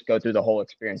just go through the whole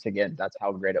experience again. That's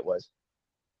how great it was.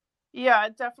 Yeah,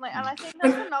 definitely. And I think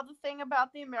that's another thing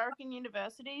about the American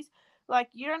universities. Like,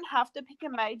 you don't have to pick a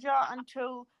major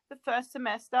until the first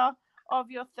semester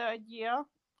of your third year.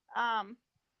 I'm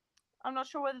not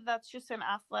sure whether that's just an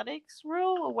athletics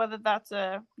rule or whether that's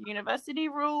a university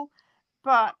rule.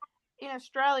 But in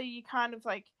Australia, you kind of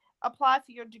like apply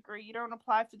for your degree. You don't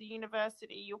apply for the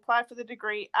university. You apply for the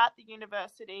degree at the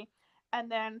university.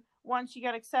 And then once you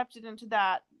get accepted into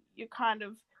that, you're kind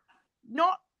of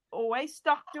not always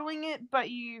stuck doing it, but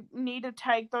you need to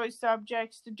take those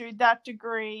subjects to do that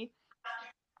degree.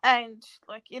 And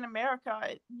like in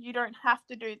America, you don't have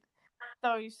to do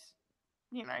those,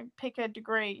 pick a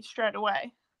degree straight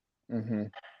away. Mm-hmm.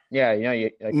 Yeah,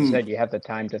 like you said, you have the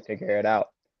time to figure it out.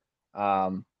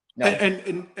 No.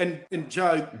 And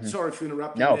Joe, sorry for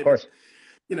interrupting. No, of course.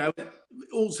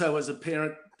 Also as a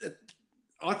parent,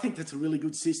 I think that's a really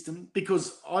good system,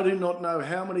 because I do not know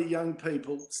how many young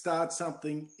people start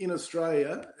something in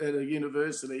Australia at a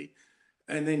university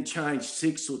and then change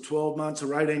 6 or 12 months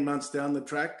or 18 months down the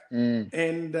track.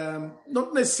 And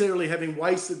not necessarily having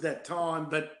wasted that time,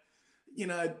 but,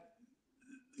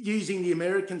 using the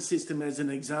American system as an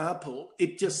example,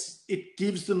 it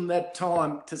gives them that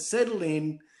time to settle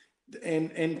in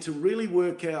and to really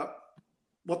work out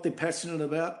what they're passionate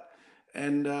about.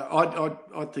 And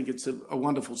I think it's a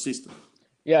wonderful system.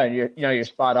 Yeah, you're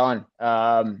spot on.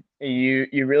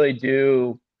 You really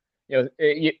do.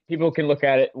 People can look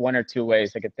at it one or two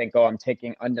ways. They could think, "Oh, I'm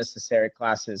taking unnecessary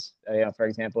classes." For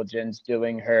example, Jen's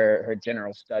doing her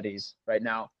general studies right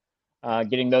now,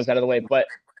 getting those out of the way. But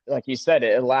like you said,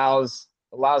 it allows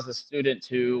the student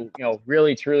to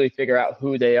really truly figure out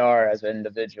who they are as an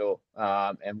individual,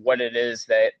 and what it is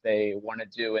that they want to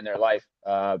do in their life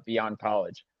beyond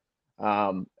college.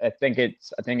 I think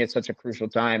it's such a crucial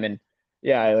time. And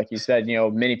yeah, like you said,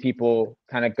 many people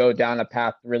kind of go down a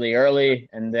path really early,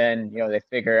 and then they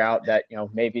figure out that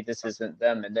maybe this isn't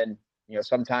them, and then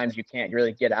sometimes you can't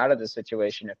really get out of the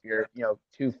situation if you're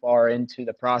too far into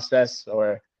the process,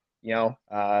 or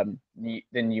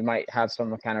then you might have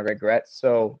some kind of regret.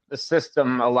 So the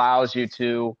system allows you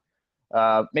to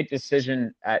make a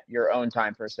decision at your own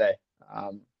time, per se.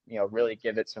 Really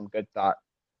give it some good thought.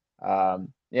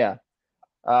 Yeah.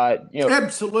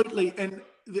 Absolutely.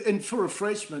 And for a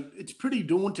freshman, it's pretty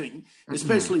daunting,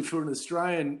 especially for an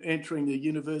Australian entering the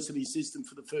university system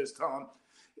for the first time.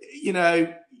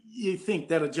 You think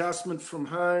that adjustment from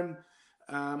home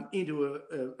into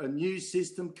a new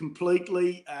system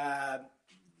completely,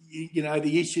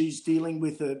 the issues dealing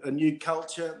with a new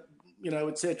culture,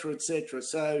 et cetera, et cetera.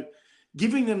 So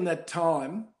giving them that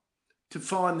time to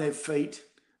find their feet,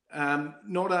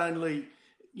 not only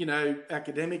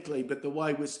academically, but the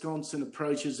way Wisconsin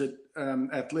approaches it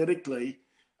athletically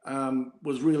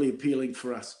was really appealing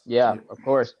for us. Yeah, of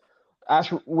course.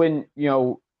 Ash, when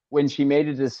she made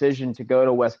a decision to go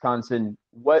to Wisconsin,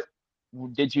 what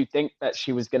did you think that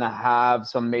she was going to have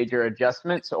some major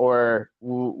adjustments, or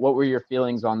what were your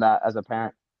feelings on that as a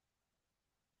parent?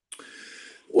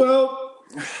 Well,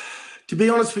 to be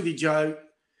honest with you, Joe,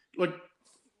 like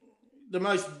the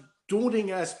most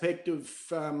daunting aspect of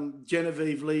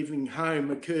Genevieve leaving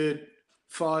home occurred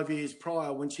 5 years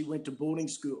prior when she went to boarding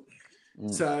school.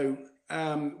 So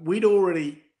we'd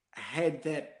already had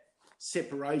that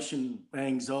separation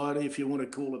anxiety, if you want to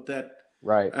call it that,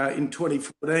 right? In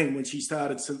 2014 when she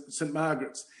started St.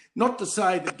 Margaret's. Not to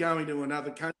say that going to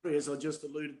another country, as I just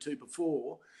alluded to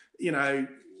before,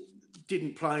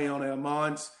 didn't play on our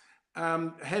minds.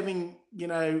 Having,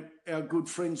 our good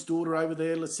friend's daughter over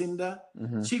there, Lucinda,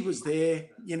 she was there,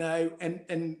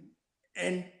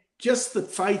 and just the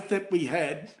faith that we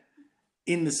had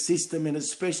in the system, and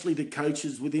especially the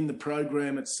coaches within the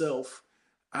program itself,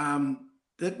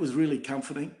 that was really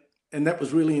comforting, and that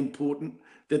was really important,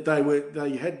 that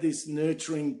they had this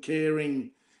nurturing,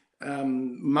 caring,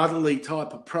 motherly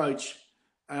type approach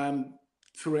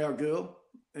for our girl,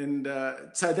 and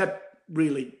so that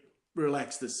really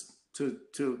relaxed us to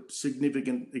a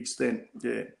significant extent.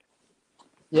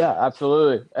 Yeah,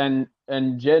 absolutely. And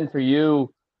Jen, for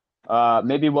you,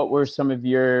 maybe what were some of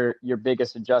your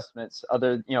biggest adjustments?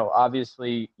 Other,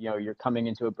 obviously, you're coming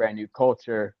into a brand new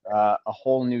culture, a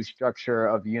whole new structure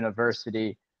of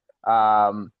university.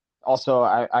 Also,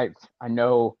 I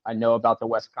know about the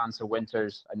Wisconsin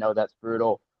winters. I know that's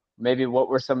brutal. Maybe what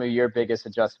were some of your biggest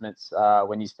adjustments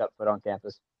when you stepped foot on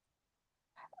campus?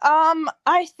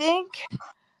 I think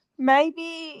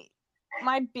maybe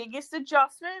my biggest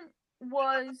adjustment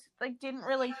was didn't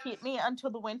really hit me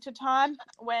until the winter time,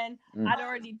 when I'd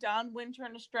already done winter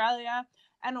in Australia,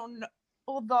 and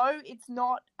although it's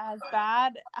not as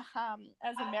bad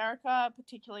as America,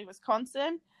 particularly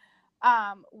Wisconsin,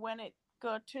 when it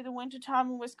got to the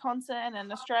wintertime in Wisconsin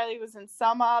and Australia was in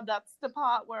summer, that's the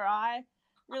part where I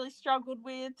really struggled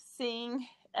with, seeing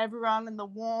everyone in the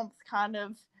warmth kind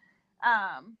of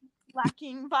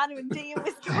lacking vitamin D in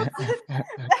Wisconsin.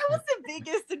 That was the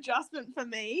biggest adjustment for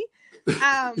me.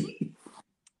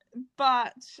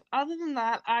 But other than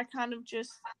that,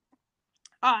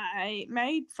 I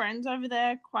made friends over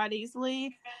there quite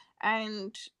easily,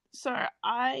 and so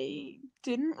I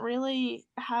didn't really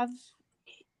have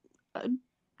I'm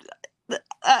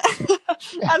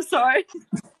sorry.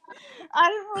 I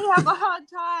didn't really have a hard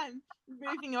time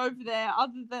moving over there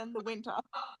other than the winter.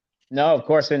 No, of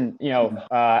course. And,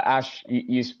 Ash,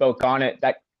 you spoke on it.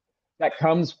 That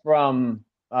comes from,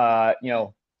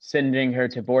 sending her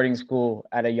to boarding school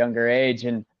at a younger age.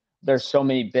 And there's so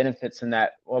many benefits in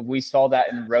that. Well, we saw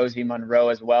that in Rosie Monroe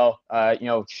as well.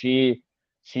 She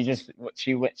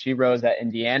rose at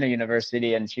Indiana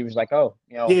University, and she was like, oh,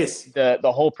 Yes. the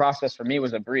whole process for me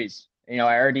was a breeze. I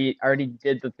already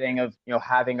did the thing of,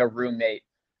 having a roommate.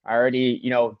 I already,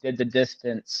 did the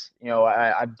distance.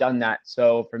 I've done that.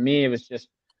 So for me, it was just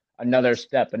another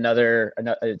step, another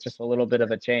just a little bit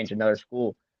of a change, another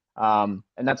school. And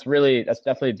that's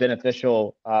definitely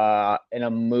beneficial in a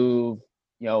move,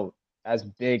 as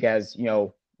big as,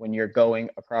 when you're going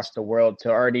across the world, to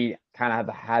already kind of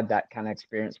have had that kind of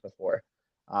experience before.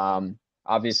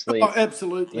 Obviously, Oh,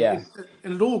 absolutely. yeah.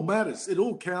 And it all matters. It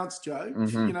all counts, Joe.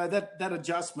 Mm-hmm. That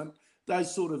adjustment,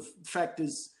 those sort of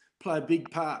factors play a big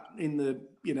part in the,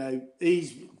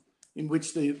 ease in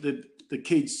which the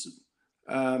kids,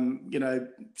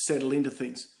 settle into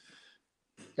things.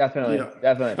 Definitely, Yeah.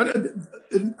 definitely.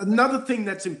 And another thing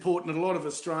that's important, a lot of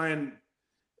Australians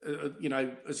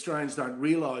don't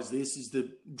realise this, is the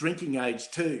drinking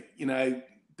age too.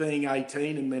 Being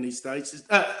 18 in many states.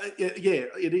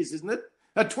 It is, isn't it?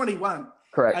 21.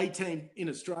 Correct. 18 in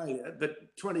Australia, but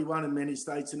 21 in many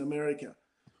states in America.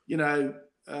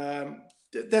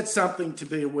 That's something to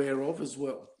be aware of as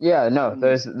well. Yeah, no,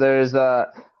 there's I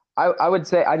would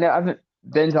say I haven't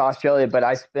been to Australia, but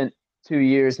I spent 2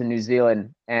 years in New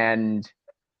Zealand, and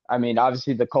I mean,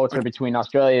 obviously the culture between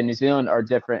Australia and New Zealand are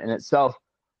different in itself,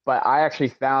 but I actually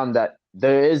found that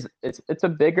it's a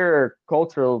bigger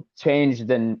cultural change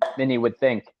than many would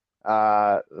think.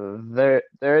 There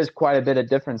is quite a bit of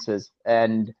differences,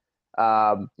 and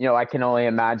I can only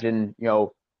imagine,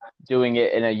 doing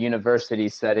it in a university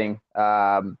setting,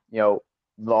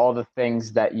 all the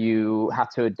things that you have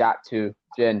to adapt to,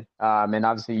 Jen, and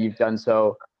obviously you've done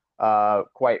so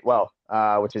quite well,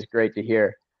 which is great to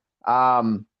hear.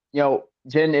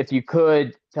 Jen, if you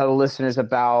could tell the listeners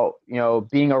about,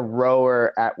 being a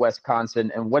rower at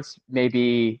Wisconsin, and what's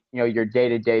maybe, your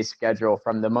day-to-day schedule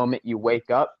from the moment you wake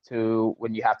up to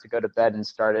when you have to go to bed and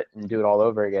start it and do it all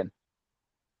over again.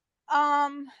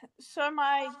 So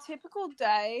my typical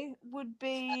day would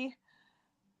be,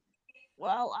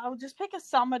 well, I'll just pick a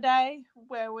summer day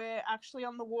where we're actually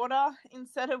on the water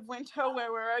instead of winter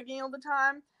where we're erging all the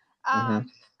time.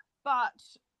 But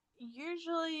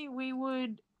usually we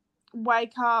would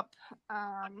wake up,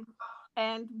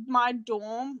 and my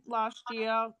dorm last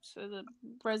year, so the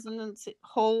residence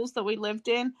halls that we lived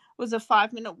in, was a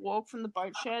 5-minute walk from the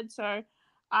boat shed, so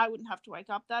I wouldn't have to wake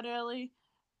up that early.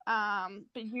 But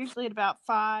usually at about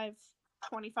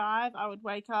 5:25, I would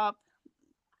wake up,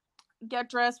 get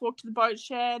dressed, walk to the boat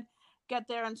shed, get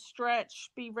there and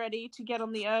stretch, be ready to get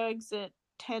on the ergs at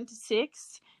 10 to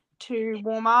 6 to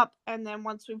warm up. And then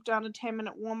once we've done a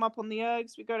 10-minute warm up on the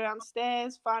ergs, we go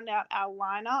downstairs, find out our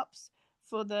lineups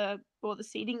for the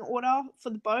seating order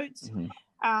for the boats.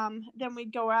 Then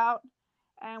we'd go out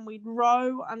and we'd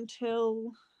row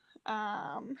until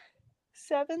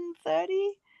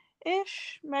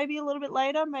 7:30-ish, maybe a little bit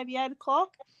later, maybe 8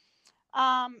 o'clock.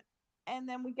 And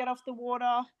then we get off the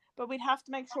water, but we'd have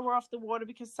to make sure we're off the water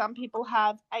because some people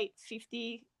have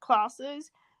 8:50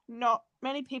 classes. Not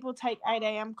many people take 8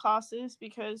 a.m. classes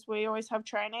because we always have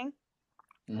training.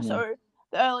 So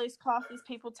the earliest classes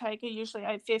people take are usually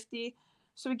 8:50.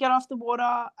 So we get off the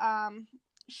water,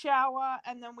 shower,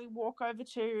 and then we walk over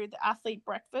to the athlete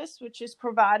breakfast, which is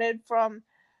provided from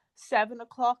 7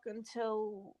 o'clock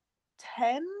until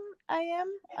 10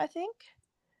 a.m., I think.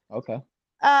 Okay.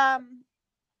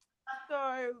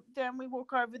 So then we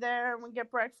walk over there and we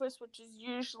get breakfast, which is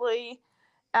usually,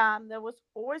 there was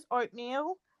always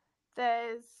oatmeal.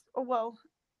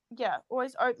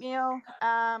 Always oatmeal.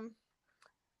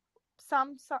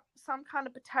 Some kind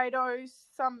of potatoes,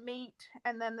 some meat,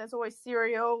 and then there's always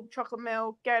cereal, chocolate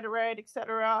milk, Gatorade,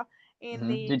 etc.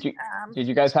 Did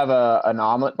you guys have an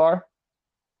omelet bar?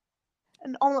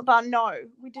 An omelet bar? No,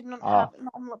 we did not have an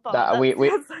omelet bar. That we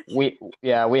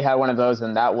had one of those,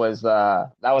 and that was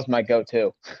my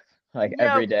go-to, like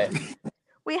Yeah, every day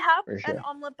we have for an sure.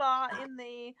 omelet bar in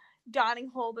the dining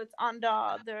hall that's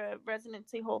under the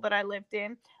residency hall that I lived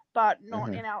in, but not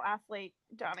in our athlete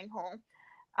dining hall.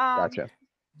 Gotcha.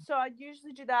 So I'd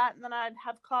usually do that, and then I'd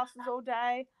have classes all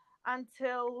day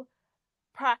until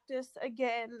practice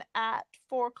again at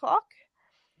 4:00.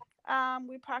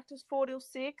 We practiced 4 till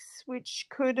 6, which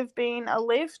could have been a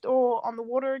lift or on the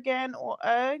water again or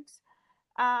ergs.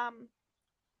 And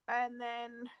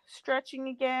then stretching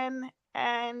again.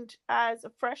 And as a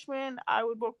freshman, I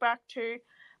would walk back to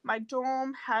my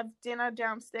dorm, have dinner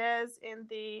downstairs in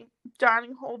the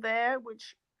dining hall there,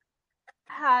 which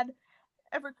had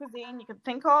every cuisine you could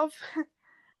think of,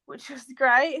 which was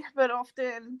great, but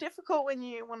often difficult when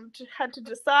you had to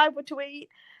decide what to eat.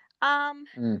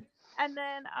 And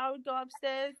then I would go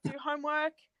upstairs, do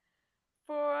homework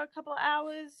for a couple of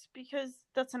hours, because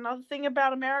that's another thing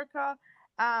about America.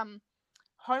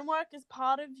 Homework is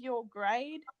part of your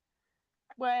grade,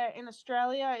 where in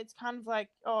Australia it's kind of like,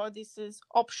 oh, this is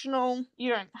optional. You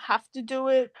don't have to do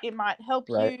it. It might help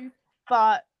you,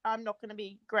 but I'm not going to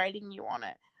be grading you on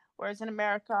it. Whereas in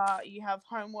America, you have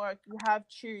homework, you have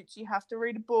tutes, you have to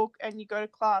read a book, and you go to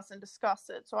class and discuss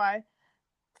it. So I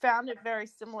found it very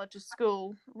similar to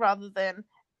school rather than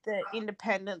the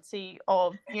independency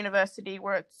of university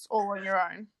where it's all on your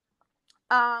own.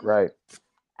 Right.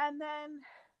 And then,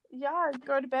 I'd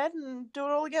go to bed and do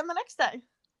it all again the next day.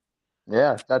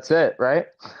 Yeah, that's it, right?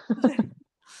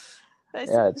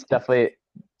 Yeah, it's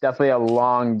definitely a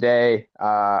long day.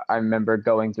 I remember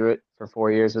going through it for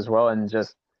 4 years as well, and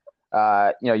just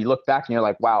you look back and you're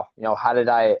like, wow, how did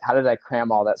I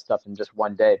cram all that stuff in just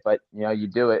one day? But you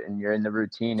do it, and you're in the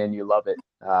routine, and you love it.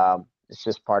 It's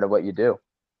just part of what you do.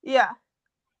 Yeah.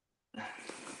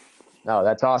 No,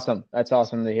 that's awesome. That's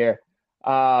awesome to hear.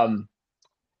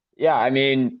 Yeah, I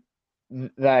mean,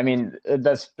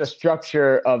 the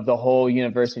structure of the whole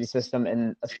university system,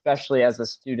 and especially as a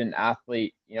student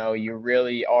athlete, you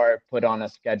really are put on a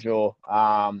schedule.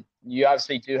 You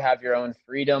obviously do have your own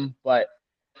freedom, but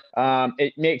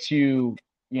it makes you're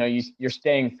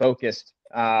staying focused.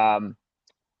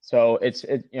 So it's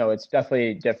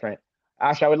definitely different.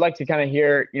 Ash, I would like to kind of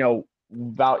hear,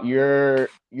 about your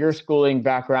schooling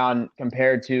background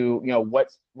compared to,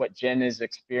 what Jen is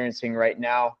experiencing right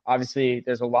now. Obviously,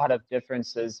 there's a lot of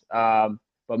differences,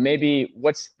 but maybe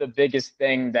what's the biggest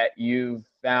thing that you've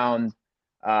found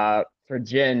for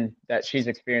Jen that she's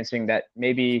experiencing that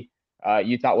maybe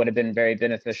you thought would have been very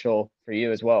beneficial for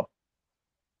you as well?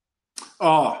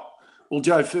 Oh, well,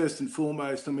 Joe, first and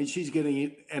foremost, I mean, she's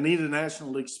getting an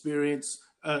international experience,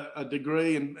 a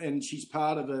degree, and she's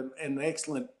part of an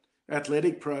excellent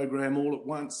athletic program all at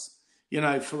once.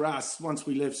 For us, once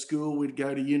we left school, we'd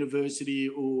go to university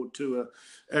or to a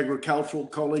agricultural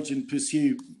college and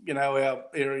pursue, our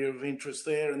area of interest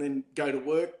there, and then go to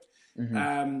work.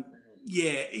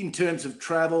 In terms of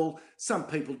travel, some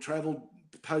people traveled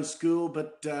post school,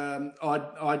 but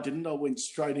I didn't. I went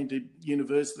straight into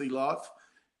university life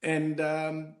and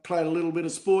played a little bit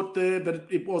of sport there, but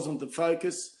it wasn't the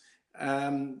focus.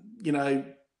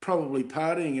 Probably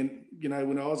partying, and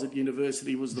when I was at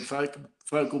university was the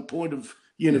focal point of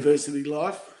university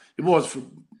life. It was for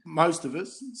most of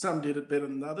us. Some did it better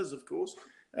than others, of course.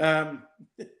 But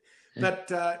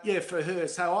for her.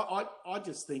 So I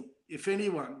just think if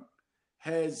anyone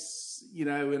has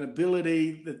an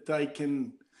ability that they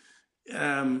can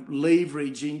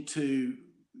leverage into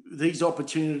these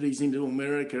opportunities into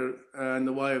America in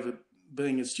the way of it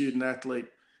being a student athlete,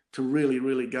 to really,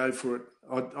 really go for it.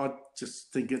 I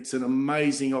just think it's an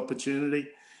amazing opportunity,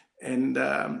 and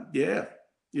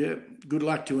good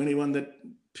luck to anyone that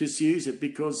pursues it,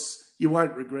 because you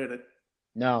won't regret it.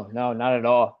 No, not at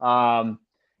all.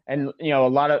 And a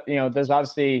lot of there's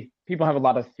obviously people have a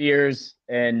lot of fears,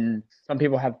 and some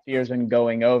people have fears in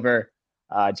going over,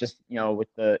 just with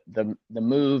the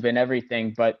move and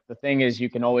everything. But the thing is, you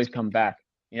can always come back.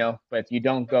 But if you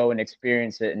don't go and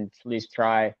experience it and at least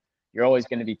try, you're always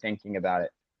going to be thinking about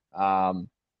it.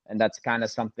 And that's kind of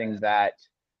something that,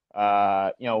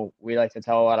 we like to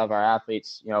tell a lot of our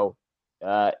athletes,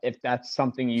 if that's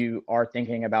something you are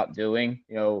thinking about doing,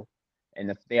 and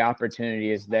if the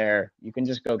opportunity is there, you can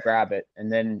just go grab it.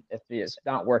 And then if it's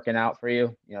not working out for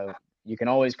you, you can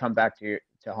always come back to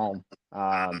home.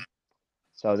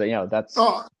 So that, that's,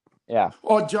 yeah.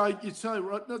 Oh, Joe, you're so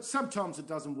right. Sometimes it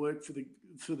doesn't work for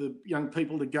the young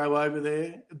people to go over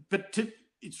there, but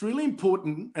it's really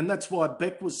important, and that's why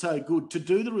Beck was so good, to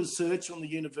do the research on the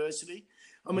university.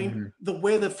 I mean, the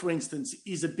weather, for instance,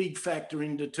 is a big factor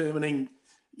in determining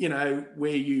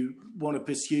where you want to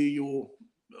pursue your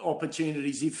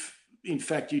opportunities if, in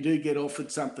fact, you do get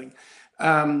offered something.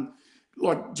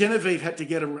 Like Genevieve had to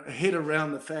get her head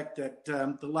around the fact that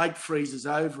the lake freezes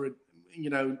over at,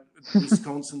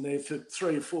 Wisconsin there for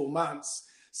 3 or 4 months.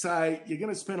 So you're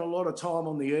going to spend a lot of time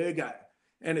on the ergo.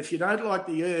 And if you don't like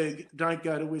the erg, don't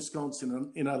go to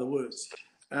Wisconsin, in other words.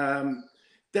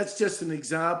 That's just an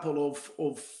example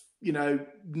of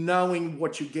knowing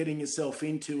what you're getting yourself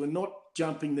into and not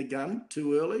jumping the gun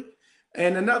too early.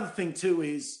 And another thing too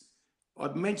is,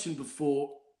 I've mentioned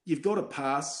before, you've got to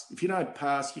pass. If you don't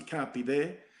pass, you can't be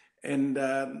there. And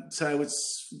so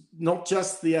it's not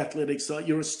just the athletics side.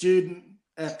 You're a student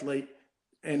athlete,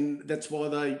 and that's why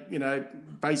they,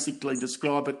 basically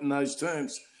describe it in those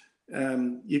terms.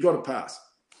 You've got to pass.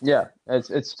 Yeah,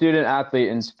 it's student athlete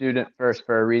and student first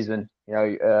for a reason.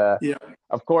 Yeah.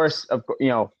 Of course,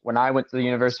 when I went to the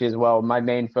university as well, my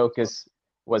main focus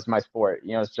was my sport.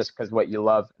 It's just because what you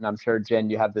love, and I'm sure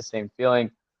Jen, you have the same feeling.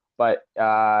 But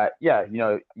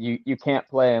you can't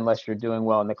play unless you're doing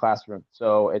well in the classroom.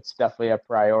 So it's definitely a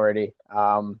priority.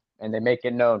 And they make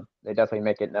it known. They definitely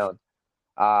make it known.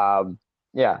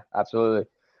 Yeah, absolutely.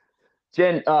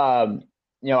 Jen,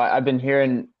 I've been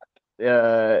hearing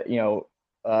the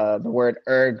word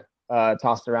erg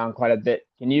tossed around quite a bit.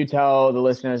 Can you tell the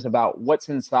listeners about what's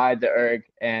inside the erg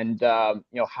and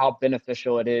how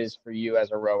beneficial it is for you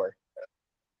as a rower?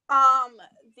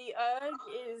 The erg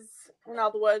is, in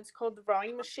other words, called the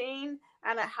rowing machine,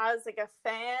 and it has like a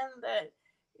fan that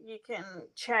you can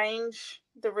change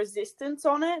the resistance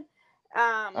on it.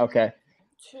 Okay.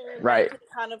 To right. make it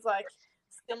kind of like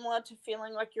similar to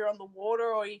feeling like you're on the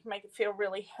water, or you can make it feel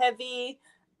really heavy.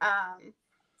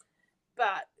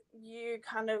 But you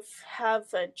kind of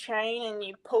have a chain and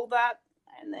you pull that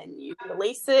and then you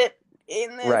release it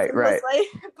in there. Right.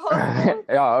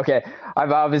 Oh, okay.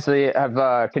 I've obviously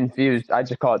confused. I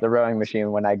just call it the rowing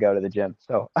machine when I go to the gym.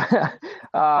 So,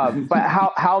 but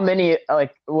how many,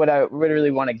 like, what I would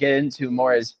really want to get into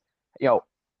more is,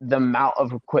 the amount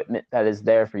of equipment that is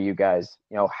there for you guys.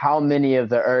 How many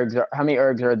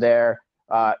ergs are there?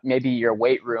 Maybe your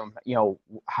weight room,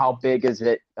 how big is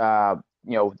it? The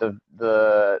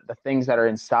things that are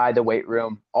inside the weight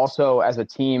room. Also, as a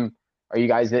team, are you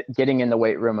guys getting in the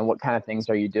weight room, and what kind of things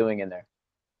are you doing in there?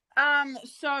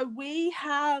 So we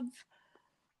have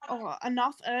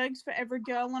enough ergs for every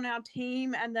girl on our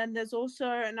team, and then there's also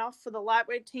enough for the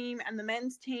lightweight team and the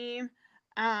men's team.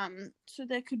 So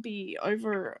there could be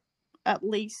at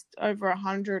least over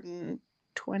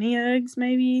 120 ergs,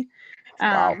 maybe.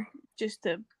 Wow. Just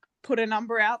to put a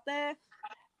number out there.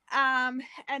 And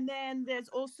then there's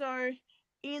also,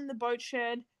 in the boat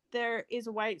shed, there is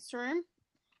a weights room.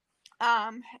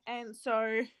 And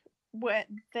so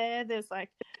there's like,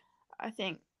 I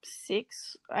think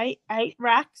 8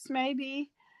 racks maybe.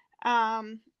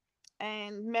 And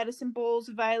medicine balls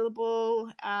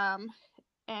available.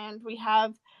 And we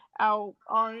have our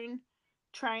own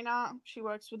trainer. She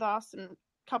works with us and a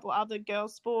couple other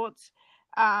girls' sports.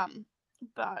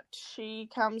 But she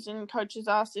comes and coaches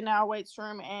us in our weights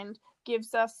room and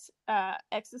gives us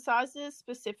exercises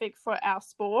specific for our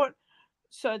sport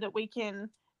so that we can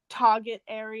target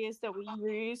areas that we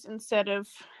use instead of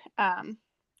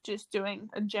just doing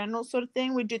a general sort of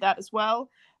thing. We do that as well,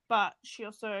 but she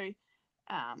also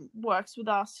works with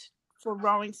us for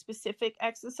rowing specific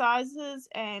exercises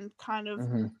and kind of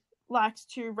likes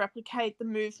to replicate the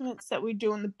movements that we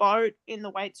do in the boat in the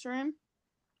weights room.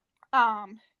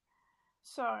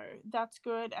 So that's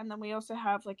good. And then we also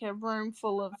have like a room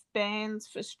full of bands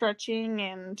for stretching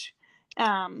and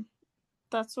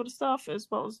that sort of stuff, as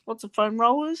well as lots of foam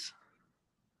rollers.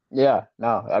 Yeah,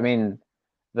 no, I mean,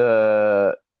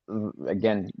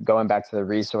 again, going back to the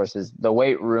resources, the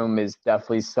weight room is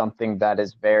definitely something that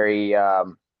is very,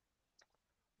 when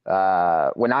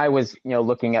I was,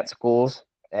 looking at schools,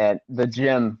 and the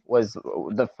gym was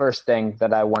the first thing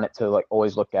that I wanted to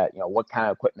always look at, what kind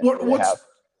of equipment do they have.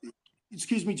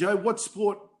 Excuse me, Joe, what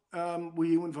sport were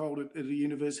you involved at a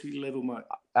university level, mate?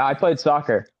 I played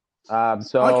soccer.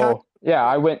 Okay. Yeah,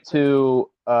 I went to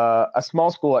a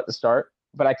small school at the start,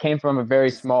 but I came from a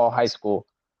very small high school.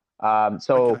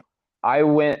 Okay.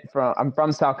 I'm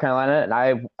from South Carolina, and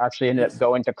I actually ended up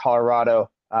going to Colorado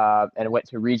and went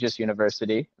to Regis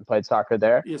University and played soccer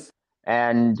there. Yes.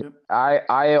 And yep.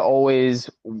 I always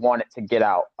wanted to get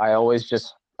out. I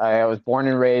was born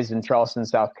and raised in Charleston,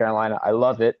 South Carolina. I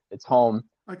love it. It's home.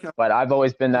 Okay. But I've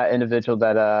always been that individual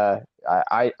that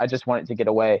I just wanted to get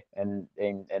away and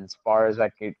as far as I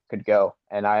could go.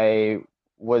 And I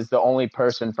was the only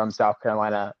person from South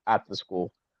Carolina at the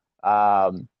school.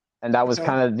 and that was Okay.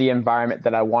 kind of the environment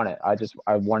that I wanted.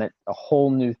 I wanted a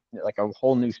whole new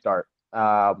start.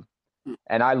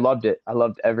 And I loved it. I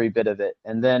loved every bit of it.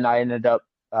 And then I ended up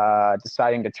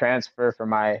deciding to transfer for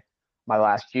my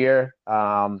last year.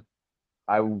 I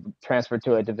transferred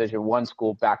to a Division I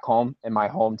school back home in my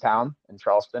hometown in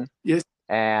Charleston. Yes.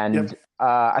 And Yep.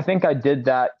 I think I did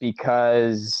that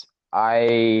because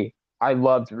I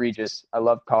loved Regis. I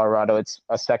loved Colorado. It's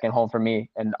a second home for me,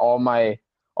 and all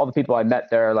the people I met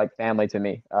there are like family to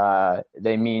me.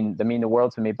 They mean the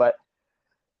world to me. But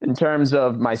in terms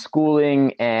of my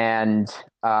schooling, and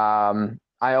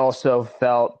I also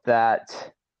felt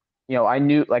that, I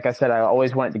knew, like I said, I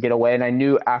always wanted to get away, and I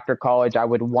knew after college I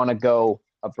would want to go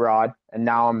abroad. And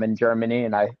now I'm in Germany,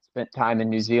 and I spent time in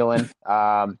New Zealand.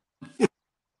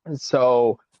 And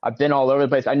so I've been all over the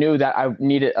place. I knew that I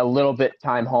needed a little bit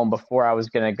time home before I was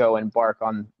going to go embark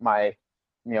on my,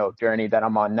 journey that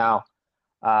I'm on now.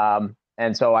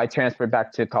 And so I transferred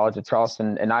back to College of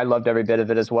Charleston, and I loved every bit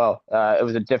of it as well. It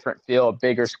was a different feel, a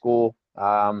bigger school.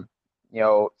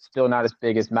 Still not as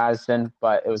big as Madison,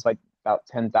 but it was like about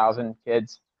 10,000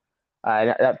 kids.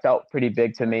 And that felt pretty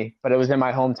big to me, but it was in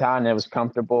my hometown, and it was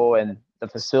comfortable, and the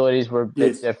facilities were a bit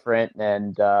Yes. different.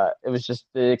 And it was just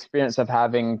the experience of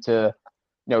having to,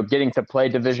 getting to play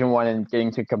Division I and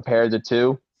getting to compare the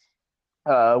two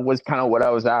was kind of what I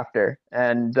was after.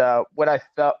 And what I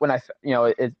felt when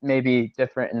it may be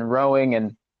different in rowing.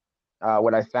 And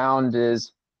what I found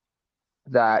is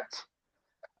that,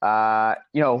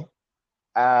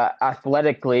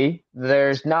 athletically,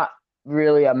 there's not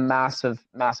really a massive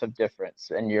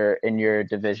difference in your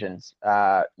divisions.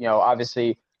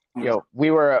 Obviously,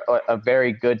 we were a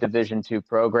very good Division II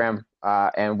program,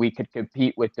 and we could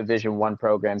compete with Division I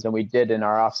programs, and we did in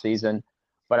our off season.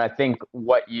 But I think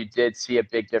what you did see a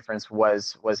big difference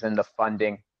was in the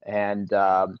funding. And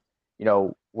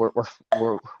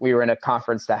we were in a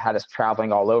conference that had us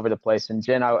traveling all over the place. And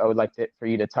Jen, I would like for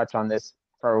you to touch on this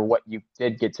for what you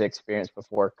did get to experience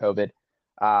before COVID.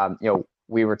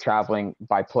 We were traveling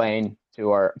by plane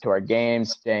to our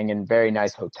games, staying in very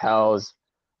nice hotels,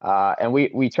 and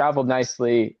we traveled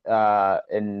nicely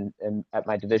in at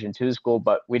my Division II school,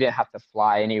 but we didn't have to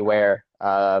fly anywhere.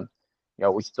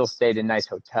 We still stayed in nice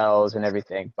hotels and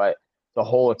everything, but the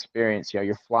whole experience,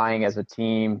 you're flying as a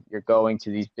team, you're going to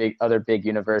these other big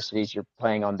universities, you're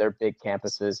playing on their big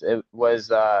campuses. It was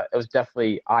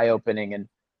definitely eye-opening, and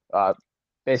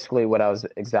basically what I was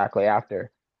exactly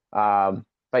after.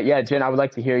 But yeah, Jen, I would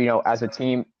like to hear, as a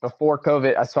team before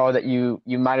COVID, I saw that you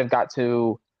might have got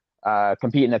to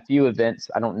compete in a few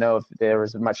events. I don't know if there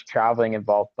was much traveling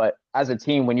involved, but as a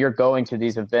team, when you're going to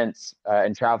these events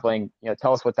and traveling,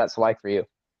 tell us what that's like for you.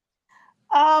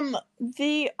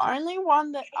 The only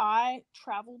one that I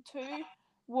traveled to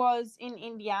was in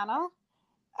Indiana.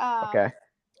 Okay.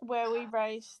 Where we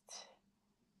raced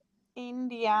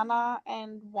Indiana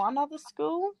and one other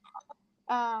school.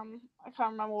 I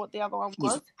can't remember what the other one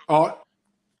was.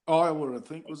 Iowa, I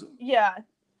think, was it? Yeah,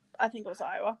 I think it was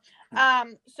Iowa.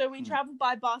 So we traveled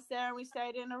by bus there, and we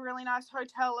stayed in a really nice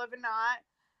hotel overnight.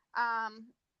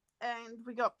 And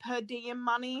we got per diem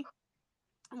money,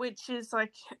 which is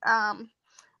like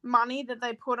money that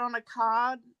they put on a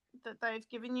card that they've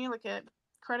given you, like a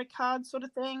credit card sort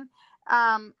of thing.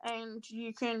 And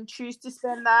you can choose to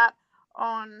spend that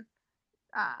on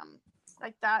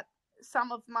like that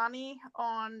sum of money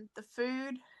on the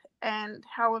food, and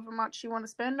however much you want to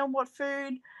spend on what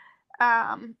food.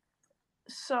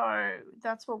 So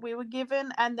that's what we were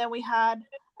given. And then we had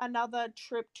another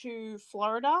trip to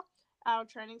Florida. Our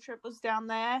training trip was down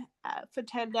there for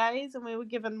 10 days, and we were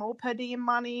given more per diem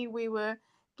money. We were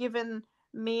given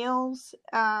meals.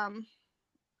 And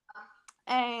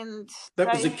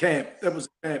that was a camp. That was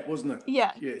a camp, wasn't it?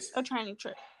 Yeah. Yes. A training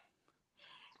trip.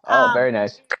 Oh, very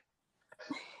nice.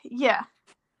 Yeah.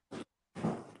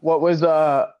 What was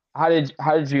how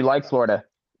did you like Florida,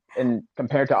 and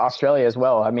compared to Australia as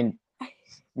well? I mean,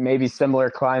 maybe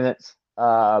similar climates.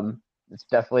 It's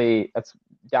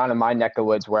down in my neck of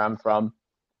woods where I'm from.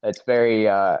 It's very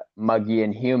muggy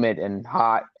and humid and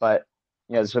hot, but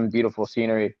there's some beautiful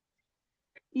scenery.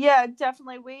 Yeah,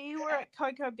 definitely. We were at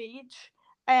Cocoa Beach,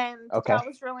 and Okay. that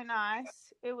was really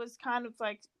nice. It was kind of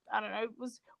like, I don't know, it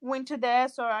was winter there,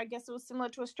 so I guess it was similar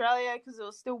to Australia because it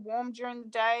was still warm during the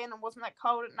day and it wasn't that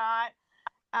cold at night,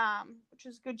 which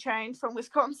is a good change from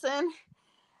Wisconsin.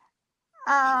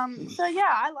 So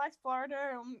yeah, I liked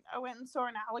Florida. I went and saw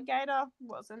an alligator.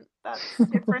 Wasn't that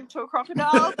different to a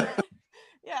crocodile, but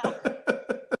yeah.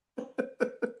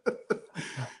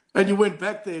 And you went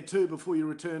back there too before you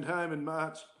returned home in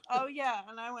March. Oh yeah,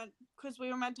 and I went because we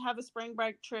were meant to have a spring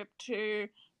break trip to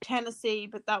Tennessee,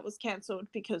 but that was cancelled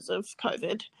because of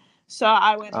COVID. So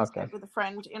I went and Okay. stayed with a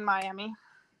friend in Miami.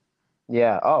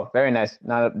 Yeah. Oh, very nice.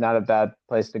 Not a bad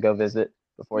place to go visit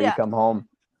before you Yeah. come home.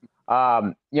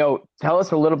 Tell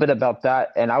us a little bit about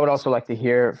that, and I would also like to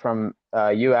hear from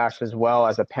you, Ash, as well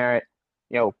as a parent.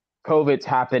 COVID's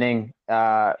happening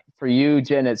for you,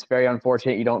 Jen. It's very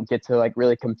unfortunate you don't get to like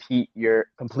really complete your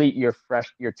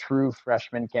true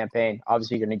freshman campaign.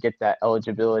 Obviously, you're going to get that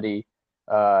eligibility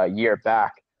year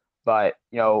back, but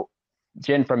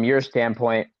Jen, from your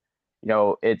standpoint,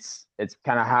 it's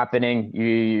kind of happening.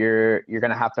 You're going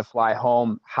to have to fly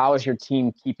home. How is your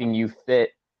team keeping you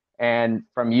fit? And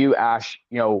from you, Ash,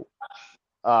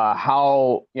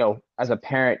 how, as a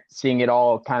parent, seeing it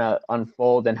all kind of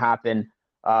unfold and happen,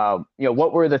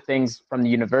 what were the things from the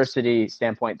university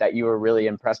standpoint that you were really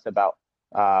impressed about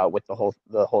with the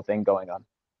whole thing going on?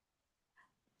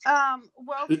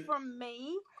 Well, for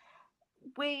me,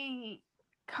 we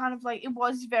kind of like, it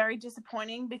was very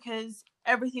disappointing because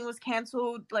everything was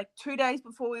cancelled like 2 days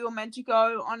before we were meant to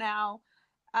go on our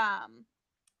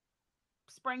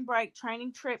spring break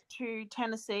training trip to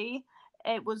Tennessee.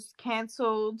 It was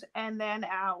cancelled, and then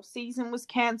our season was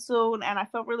cancelled, and I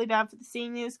felt really bad for the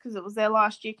seniors because it was their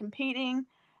last year competing.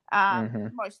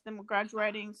 Most of them were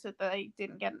graduating, so they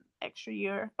didn't get an extra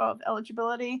year of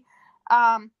eligibility.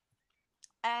 And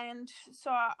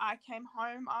so I came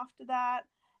home after that,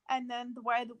 and then the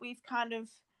way that we've kind of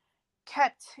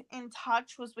kept in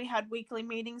touch was we had weekly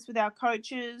meetings with our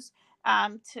coaches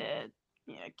to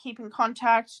keep in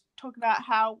contact, talk about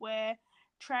how we're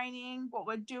training, what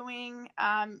we're doing,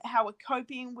 how we're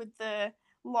coping with the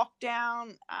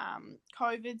lockdown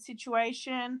COVID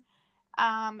situation.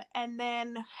 And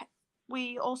then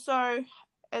we also,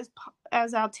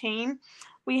 as our team,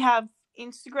 we have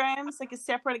Instagrams, like a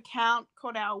separate account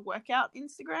called our workout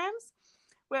Instagrams,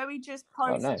 where we just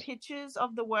post pictures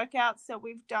of the workouts that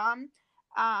we've done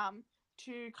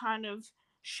to kind of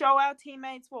show our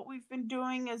teammates what we've been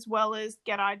doing, as well as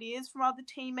get ideas from other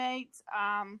teammates,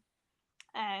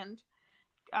 and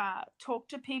talk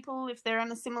to people if they're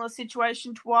in a similar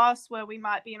situation to us where we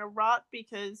might be in a rut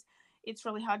because it's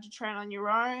really hard to train on your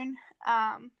own.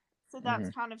 So that's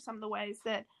kind of some of the ways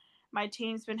that my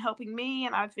team's been helping me,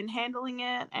 and I've been handling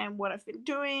it, and what I've been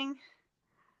doing.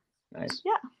 Nice.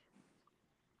 Yeah.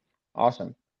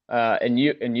 Awesome. And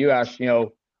you, Ash,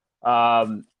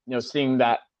 seeing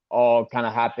that all kind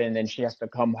of happen, and she has to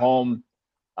come home.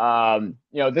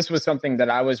 This was something that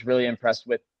I was really impressed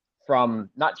with from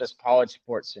not just college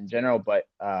sports in general, but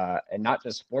and not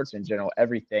just sports in general,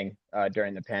 everything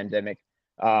during the pandemic,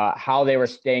 how they were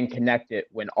staying connected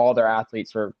when all their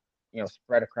athletes were,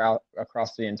 spread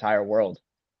across the entire world.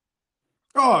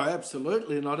 Oh,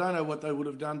 absolutely. And I don't know what they would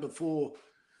have done before,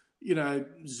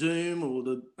 Zoom or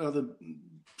the other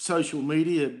social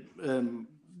media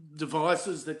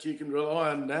devices that you can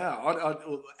rely on now,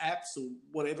 or apps or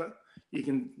whatever. You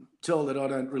can tell that I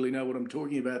don't really know what I'm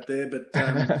talking about there, but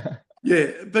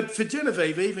yeah. But for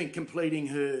Genevieve, even completing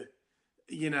her,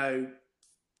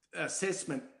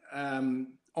 assessment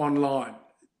online,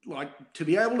 like to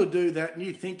be able to do that, and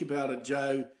you think about it,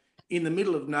 Joe, in the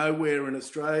middle of nowhere in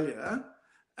Australia,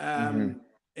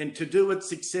 and to do it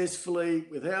successfully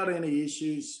without any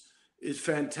issues is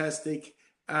fantastic.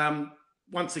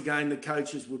 Once again, the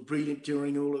coaches were brilliant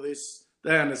during all of this.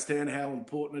 They understand how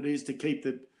important it is to keep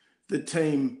the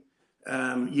team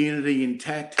unity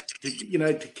intact,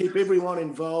 to keep everyone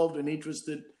involved and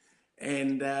interested,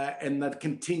 and they've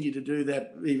continued to do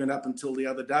that even up until the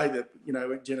other day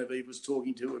that Genevieve was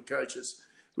talking to her coaches,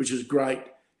 which is great,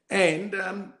 and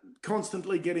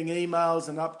constantly getting emails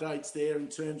and updates there in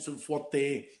terms of what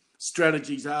their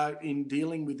strategies are in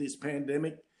dealing with this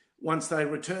pandemic once they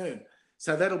return.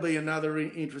 So that'll be another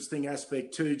interesting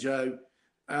aspect too, Joe.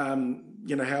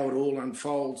 How it all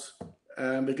unfolds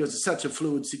because it's such a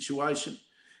fluid situation.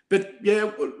 But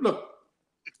yeah, look,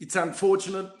 it's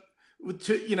unfortunate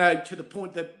to the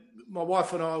point that my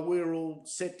wife and I, we're all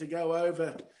set to go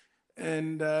over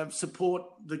and support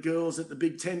the girls at the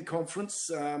Big Ten conference.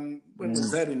 When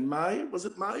was that? In May? Was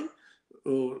it May?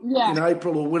 Or in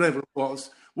April or whatever it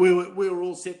was. We were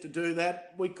all set to do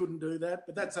that. We couldn't do that,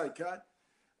 but that's okay.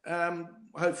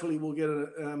 Hopefully we'll get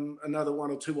another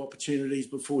one or two opportunities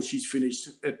before she's finished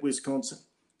at Wisconsin.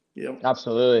 Yeah,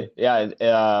 absolutely.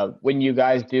 Yeah, when you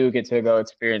guys do get to go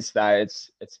experience that,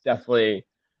 it's definitely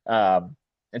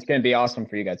it's going to be awesome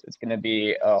for you guys. It's going to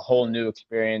be a whole new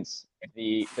experience.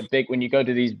 The big, when you go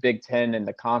to these Big Ten and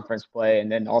the conference play,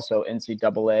 and then also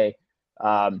NCAA,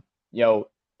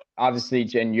 obviously,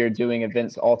 Jen, you're doing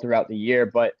events all throughout the year,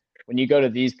 but when you go to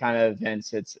these kind of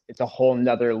events, it's a whole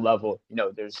nother level.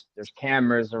 There's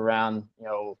cameras around.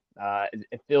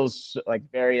 It feels like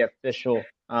very official.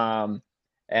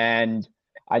 And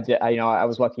I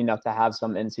was lucky enough to have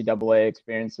some NCAA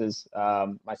experiences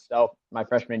myself. My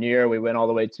freshman year, we went all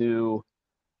the way to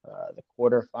the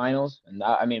quarterfinals,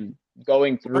 and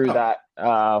going through that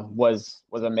was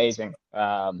amazing.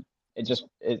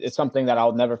 It's something that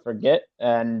I'll never forget,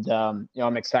 and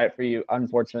I'm excited for you.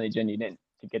 Unfortunately, Jen, you didn't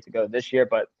get to go this year,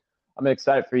 but I'm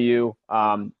excited for you,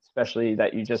 especially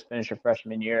that you just finished your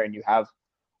freshman year and you have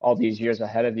all these years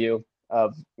ahead of you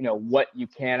of what you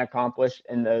can accomplish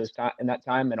in that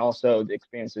time, and also the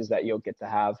experiences that you'll get to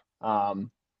have.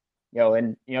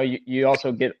 You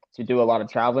also get to do a lot of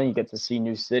traveling. You get to see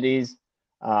new cities.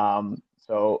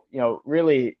 So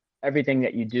really everything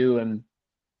that you do in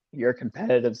your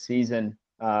competitive season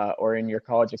or in your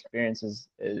college experiences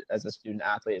as a student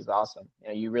athlete is awesome.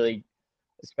 You really,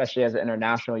 especially as an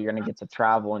international, you're going to get to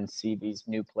travel and see these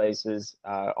new places,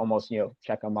 almost,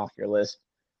 check them off your list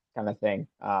kind of thing.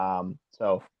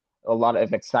 So a lot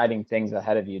of exciting things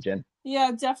ahead of you, Jen.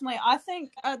 Yeah, definitely. I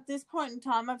think at this point in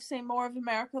time, I've seen more of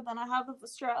America than I have of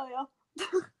Australia.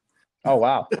 Oh,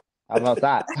 wow. How about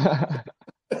that?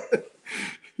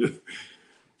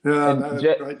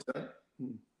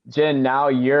 Jen, now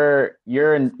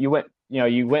you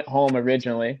went home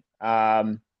originally,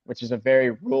 which is a very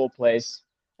rural place,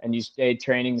 and you stayed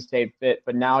training, stayed fit,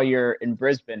 but now you're in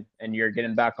Brisbane and you're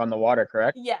getting back on the water,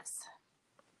 correct? Yes.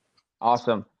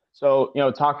 Awesome. So,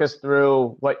 talk us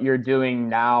through what you're doing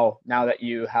now that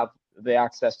you have the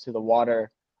access to the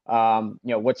water.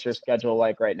 What's your schedule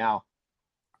like right now?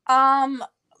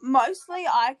 Mostly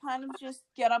I kind of just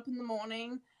get up in the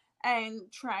morning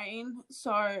and train.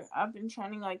 So I've been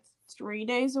training like 3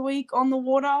 days a week on the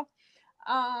water.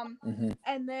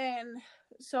 And then,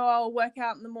 so I'll work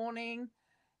out in the morning,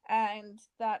 and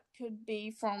that could be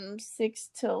from 6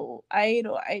 till 8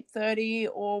 or 8:30,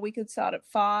 or we could start at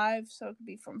 5, so it could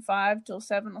be from 5 till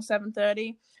 7 or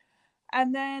 7:30.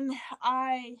 And then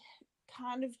I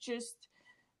kind of just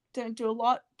don't do a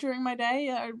lot during my day.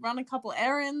 I run a couple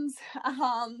errands,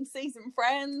 see some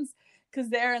friends because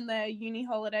they're in their uni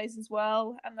holidays as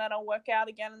well, and then I'll work out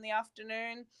again in the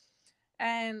afternoon,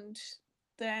 and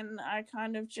then I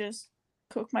kind of just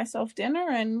cook myself dinner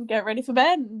and get ready for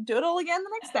bed and do it all again the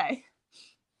next day.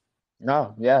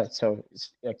 No, yeah. So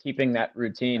keeping that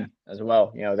routine as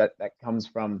well, that comes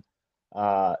from,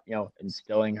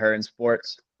 instilling her in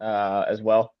sports as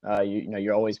well.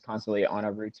 You're always constantly on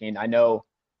a routine. I know,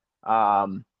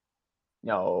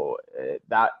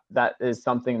 that is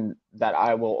something that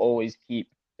I will always keep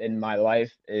in my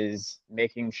life, is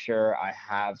making sure I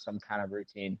have some kind of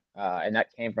routine. And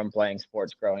that came from playing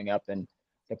sports growing up and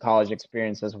the college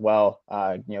experience as well.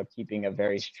 Keeping a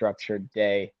very structured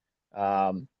day.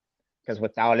 Because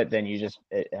without it, then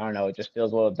I don't know, it just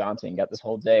feels a little daunting. You got this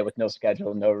whole day with no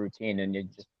schedule, no routine, and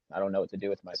I don't know what to do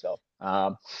with myself.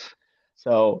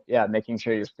 So yeah, making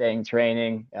sure you're staying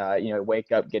training,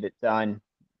 wake up, get it done,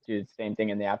 do the same thing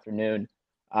in the afternoon.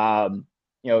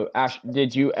 Ash,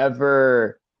 did you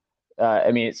ever,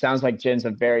 it sounds like Jen's a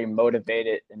very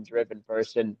motivated and driven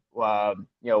person.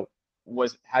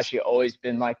 Has she always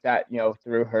been like that,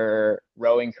 through her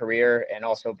rowing career and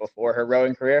also before her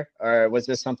rowing career? Or was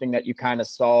this something that you kind of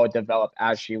saw develop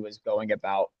as she was going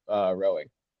about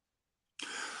rowing?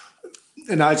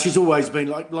 No, she's always been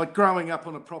like growing up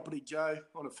on a property, Joe,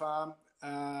 on a farm.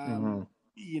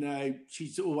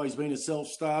 She's always been a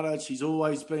self-starter. She's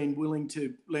always been willing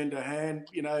to lend a hand,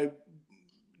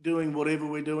 doing whatever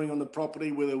we're doing on the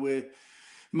property, whether we're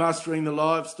mustering the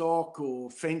livestock or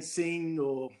fencing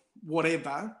or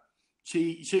whatever.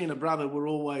 She and her brother were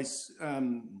always,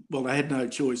 they had no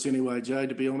choice anyway, Joe,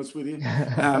 to be honest with you.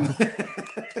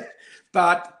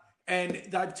 And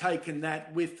they've taken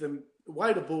that with them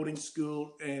away to boarding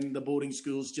school, and the boarding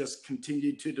schools just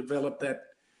continued to develop that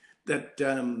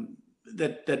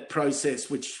process,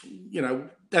 which,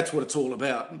 that's what it's all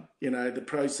about, the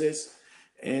process.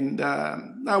 And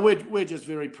we're just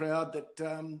very proud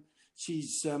that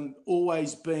she's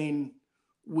always been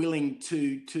willing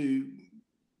to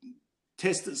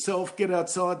test itself, get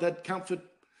outside that comfort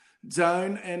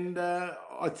zone. And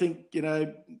I think,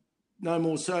 no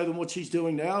more so than what she's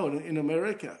doing now in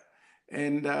America.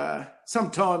 And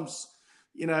sometimes,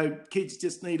 kids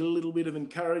just need a little bit of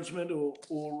encouragement or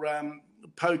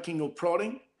poking or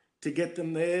prodding to get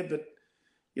them there. But,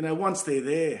 once they're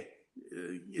there,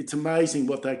 it's amazing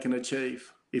what they can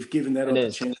achieve if given that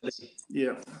opportunity.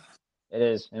 Yeah. It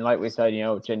is. And like we said,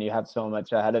 Jen, you have so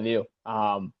much ahead of you.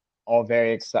 We're all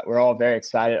very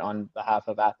excited on behalf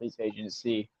of Athletes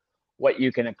Agency what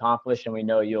you can accomplish, and we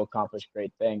know you'll accomplish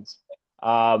great things.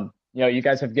 You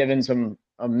guys have given some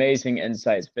amazing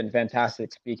insights. It's been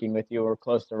fantastic speaking with you. We're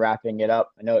close to wrapping it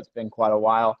up. I know it's been quite a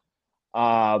while.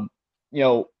 Um, you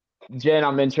know, Jen,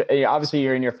 obviously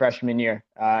you're in your freshman year,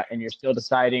 and you're still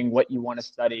deciding what you want to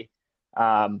study.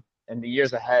 And the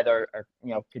years ahead are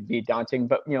could be daunting,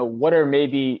 but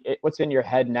what's in your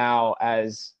head now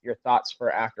as your thoughts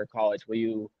for after college? Will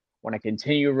you want to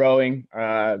continue rowing,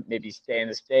 maybe stay in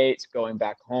the States, going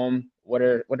back home? What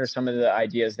are some of the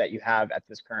ideas that you have at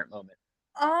this current moment?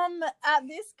 At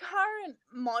this current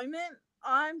moment,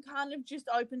 I'm kind of just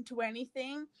open to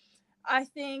anything. I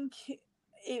think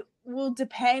it will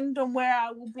depend on where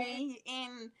I will be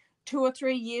in 2 or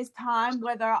 3 years' time,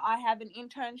 whether I have an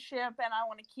internship and I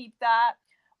want to keep that,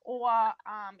 or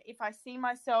if I see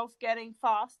myself getting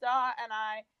faster and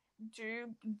I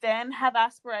do then have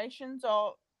aspirations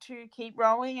or to keep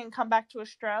rowing and come back to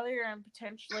Australia and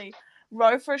potentially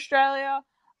row for Australia.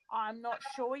 I'm not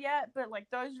sure yet, but like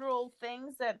those are all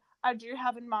things that I do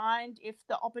have in mind. If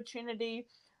the opportunity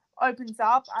opens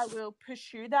up, I will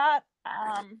pursue that.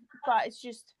 But it's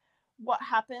just what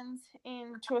happens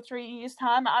in 2 or 3 years'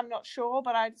 time. I'm not sure,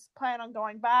 but I just plan on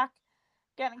going back,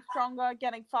 getting stronger,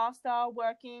 getting faster,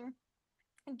 working,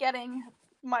 getting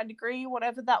my degree,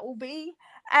 whatever that will be,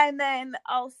 and then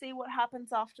I'll see what happens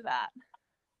after that.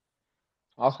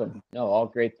 Awesome. No, all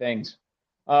great things.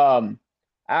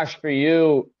 Ash, for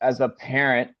you as a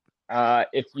parent,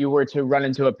 if you were to run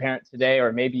into a parent today,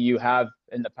 or maybe you have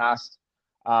in the past,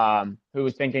 who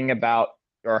was thinking about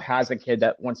or has a kid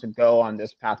that wants to go on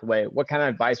this pathway, what kind of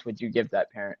advice would you give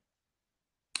that parent?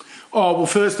 Oh, well,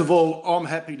 first of all, I'm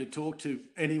happy to talk to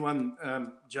anyone,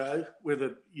 Joe,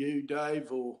 whether you,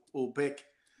 Dave, or Beck.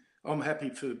 I'm happy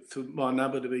for my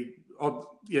number to be,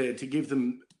 to give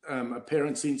them a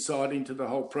parent's insight into the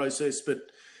whole process. But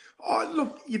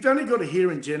look, you've only got to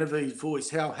hear in Genevieve's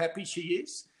voice how happy she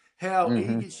is, how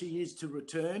eager she is to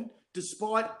return,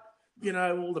 despite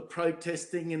all the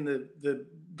protesting and the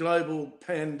global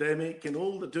pandemic and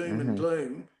all the doom and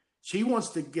gloom. She wants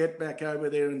to get back over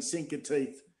there and sink her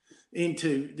teeth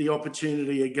into the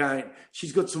opportunity again.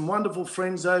 She's got some wonderful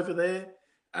friends over there,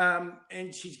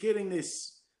 and she's getting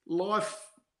this life,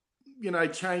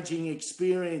 changing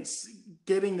experience,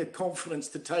 getting the confidence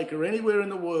to take her anywhere in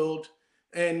the world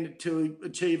and to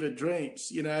achieve her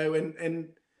dreams, and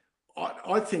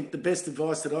I think the best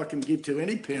advice that I can give to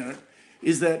any parent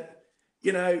is that,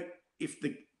 if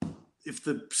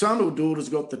the son or daughter's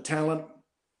got the talent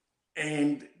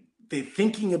and they're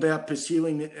thinking about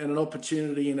pursuing an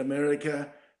opportunity in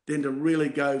America, then to really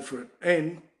go for it.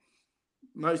 And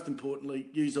most importantly,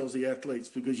 use Aussie athletes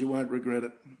because you won't regret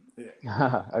it.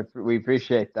 Yeah. We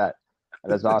appreciate that.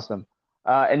 That is awesome.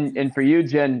 And for you,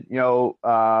 Jen,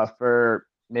 for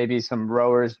maybe some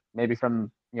rowers, maybe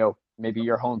from, maybe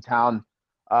your hometown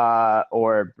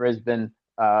or Brisbane,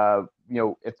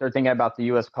 if they're thinking about the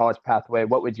U.S. college pathway,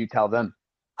 what would you tell them?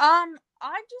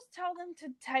 I just tell them to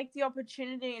take the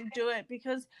opportunity and do it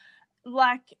because,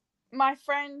 like, my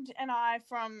friend and I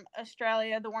from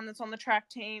Australia, the one that's on the track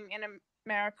team in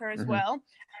America as well,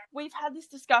 we've had this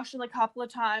discussion a couple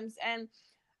of times, and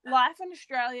life in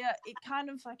Australia, it kind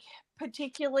of like,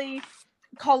 particularly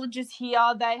colleges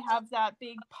here, they have that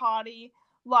big party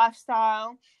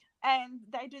lifestyle and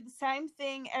they do the same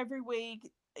thing every week.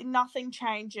 Nothing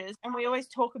changes. And we always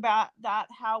talk about that,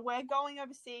 how we're going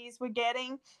overseas, we're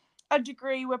getting a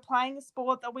degree, we're playing a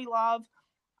sport that we love,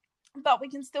 but we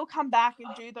can still come back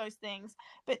and do those things.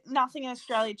 But nothing in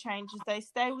Australia changes. They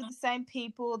stay with the same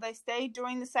people, they stay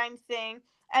doing the same thing,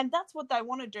 and that's what they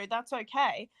want to do. That's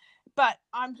okay. But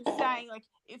I'm just saying, like,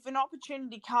 if an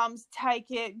opportunity comes, take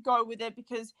it, go with it,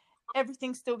 because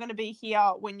everything's still going to be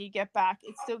here when you get back.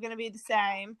 It's still going to be the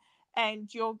same,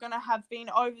 and you're going to have been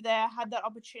over there, had that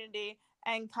opportunity,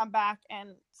 and come back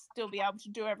and still be able to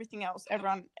do everything else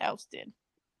everyone else did.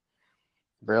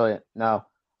 Brilliant. No,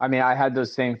 I mean, I had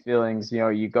those same feelings.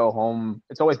 You go home.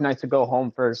 It's always nice to go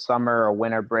home for summer or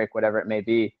winter break, whatever it may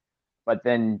be. But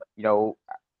then,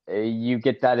 you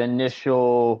get that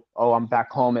initial, oh, I'm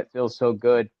back home. It feels so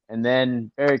good. And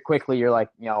then very quickly you're like,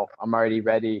 I'm already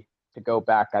ready to go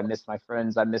back. I miss my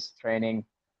friends. I miss training.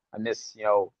 I miss,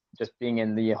 just being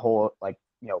in the whole,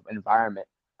 environment.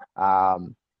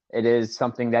 It is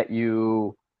something that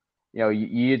you're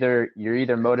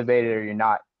either motivated or you're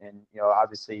not. And,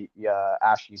 obviously,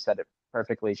 Ash, you said it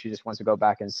perfectly. She just wants to go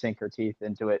back and sink her teeth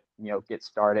into it, get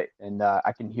started. And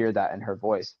I can hear that in her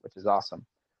voice, which is awesome.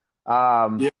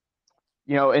 In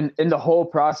the whole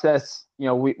process,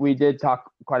 we did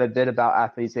talk quite a bit about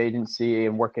Athletes Agency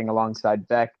and working alongside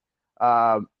Beck.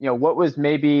 What was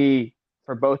maybe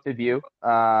for both of you,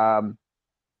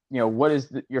 what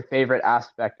is your favorite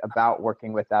aspect about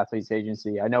working with Athletes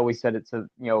Agency? I know we said it's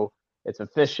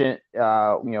efficient.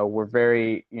 We're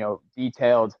very,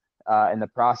 detailed in the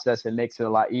process. It makes it a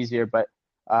lot easier. But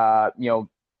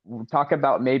talk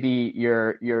about maybe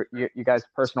your you guys'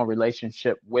 personal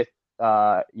relationship with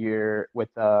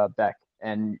Beck,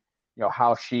 and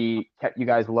how she kept you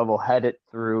guys level headed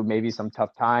through maybe some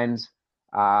tough times,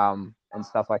 and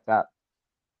stuff like that.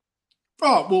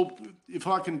 Oh well, if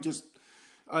I can just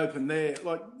open there,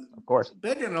 like, Of course.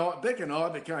 Beck and I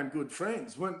became good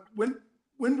friends. When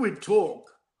we'd talk,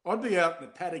 I'd be out in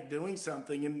the paddock doing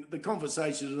something, and the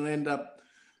conversation would end up,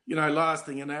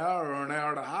 lasting an hour or an hour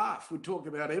and a half. We'd talk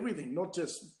about everything, not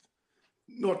just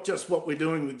what we're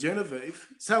doing with Genevieve.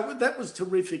 So that was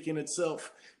terrific in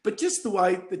itself. But just the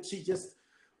way that she just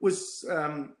was,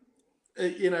 there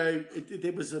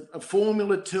was a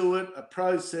formula to it, a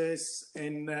process,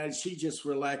 and she just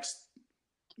relaxed,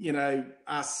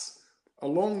 us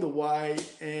along the way,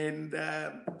 and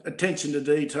attention to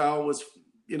detail was,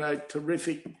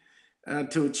 terrific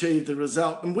to achieve the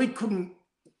result. And we couldn't,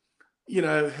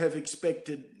 have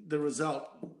expected the result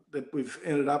that we've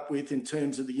ended up with in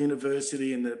terms of the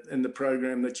university and the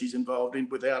program that she's involved in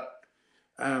without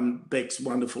Beck's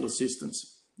wonderful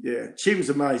assistance. Yeah, she was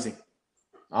amazing.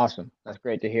 Awesome. That's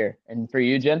great to hear. And for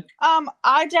you, Jen?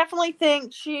 I definitely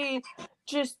think she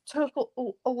just took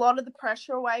a lot of the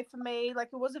pressure away from me. Like,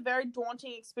 it was a very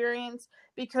daunting experience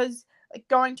because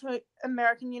going to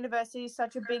American University is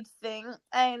such a big thing.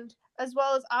 And as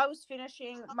well as I was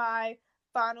finishing my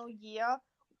final year,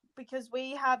 because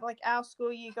we have our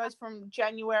school year goes from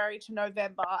January to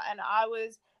November, and I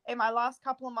was in my last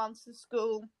couple of months of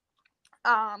school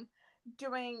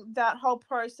doing that whole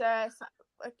process.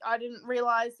 I didn't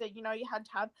realize that you had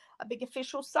to have a big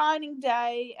official signing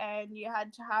day, and you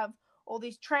had to have all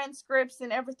these transcripts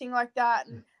and everything like that.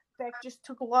 And Beck just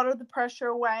took a lot of the pressure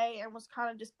away and was kind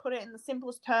of just put it in the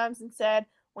simplest terms and said,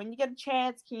 when you get a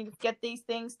chance, can you just get these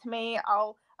things to me?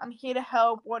 I'm here to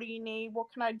help. What do you need?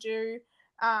 What can I do?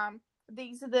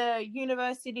 These are the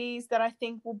universities that I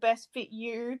think will best fit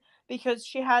you, because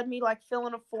she had me fill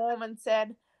in a form and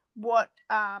said what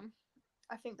I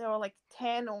think there were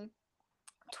 10 or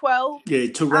 12.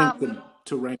 Yeah, to rank them.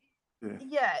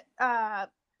 Yeah.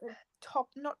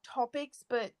 Not topics,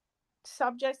 but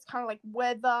subjects, kind of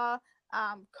weather,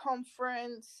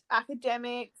 conference,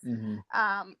 academics,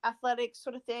 athletics,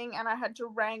 sort of thing. And I had to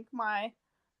rank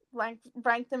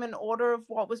them in order of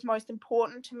what was most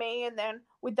important to me. And then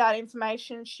with that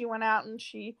information, she went out and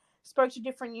she spoke to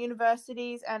different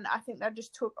universities, and I think that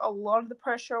just took a lot of the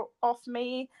pressure off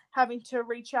me, having to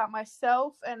reach out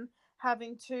myself and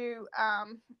having to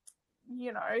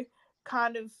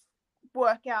kind of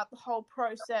work out the whole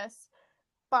process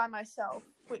by myself,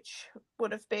 which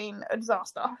would have been a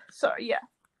disaster. So yeah.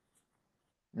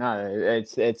 No,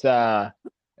 it's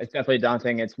definitely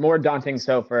daunting. It's more daunting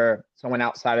so for someone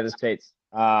outside of the States,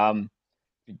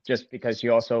 just because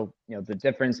you also, the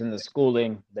difference in the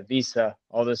schooling, the visa,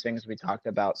 all those things we talked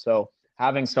about. So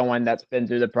having someone that's been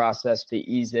through the process to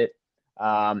ease it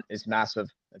is massive.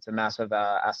 It's a massive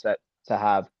asset to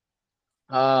have.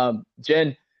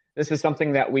 Jen, this is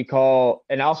something that we call,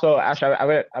 and also Ash,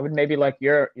 I would maybe like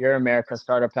your America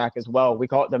Starter Pack as well. We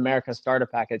call it the America Starter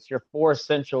Pack. It's your 4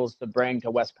 essentials to bring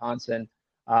to Wisconsin.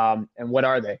 And what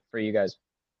are they for you guys?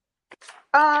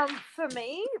 For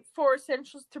me, 4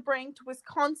 essentials to bring to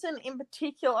Wisconsin in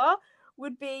particular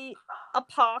would be a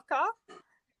parka.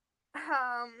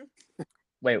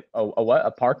 Wait, a what?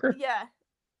 A Parker? Yeah.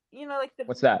 The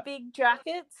what's that? Big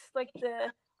jackets,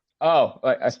 the. Oh,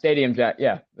 like a stadium jacket.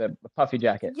 Yeah, the puffy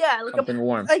jacket. Yeah, something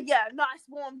warm. Nice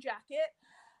warm jacket.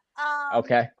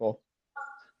 Okay, cool.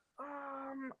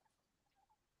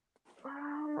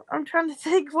 I'm trying to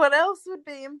think what else would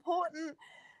be important.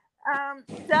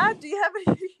 Dad, do you have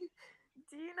any?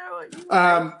 Do you know what you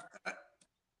want?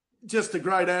 Just a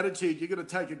great attitude. You've got to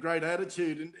take a great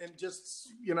attitude and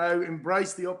just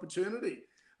embrace the opportunity.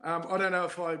 I don't know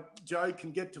if Joe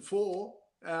can get to 4,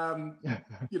 on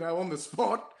the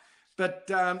spot.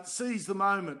 But seize the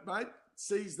moment, mate.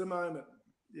 Seize the moment.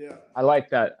 Yeah. I like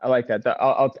that.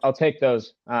 I'll take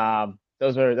those.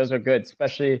 Those are good,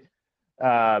 especially.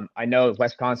 I know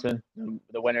Wisconsin,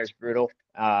 the winter is brutal.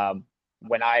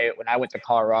 When I went to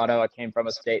Colorado, I came from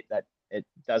a state that it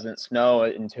doesn't snow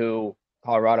into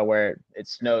Colorado, where it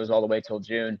snows all the way till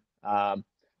June.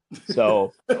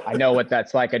 So I know what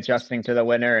that's like, adjusting to the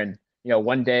winter. And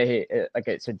one day,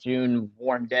 it's a June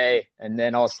warm day, and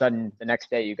then all of a sudden the next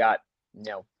day you got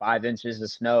 5 inches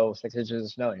of snow, 6 inches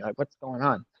of snow. And you're like, what's going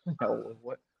on?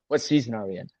 What season are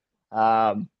we in?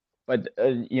 But but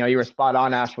you were spot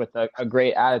on, Ash, with a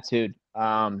great attitude.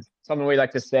 Something we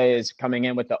like to say is coming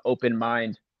in with an open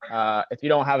mind. If you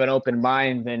don't have an open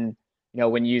mind, then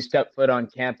when you step foot on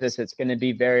campus, it's going to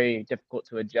be very difficult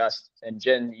to adjust. And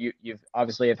Jen, you've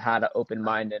obviously have had an open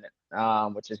mind in it,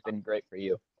 which has been great for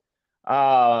you.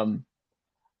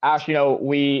 Ash,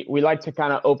 we like to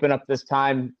kind of open up this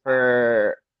time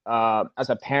for as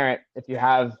a parent, if you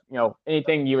have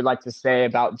anything you would like to say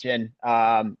about Jen,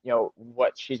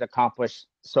 what she's accomplished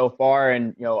so far,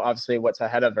 and obviously what's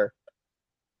ahead of her.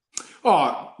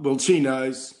 Oh, well, she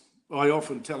knows. I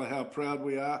often tell her how proud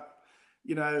we are.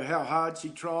 How hard she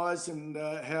tries, and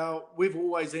how we've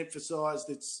always emphasised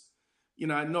it's,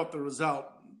 not the result,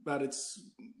 but it's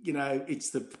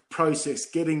the process,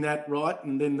 getting that right,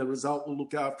 and then the result will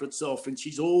look after itself. And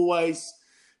she's always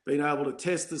been able to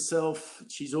test herself.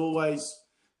 She's always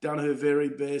done her very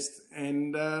best,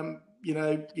 and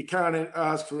you can't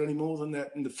ask for any more than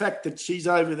that. And the fact that she's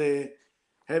over there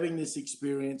having this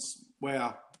experience,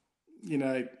 wow,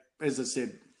 as I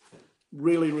said,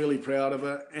 really, really proud of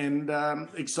her, and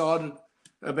excited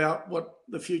about what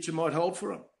the future might hold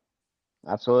for her.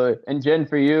 Absolutely. And Jen,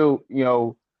 for you,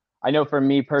 I know for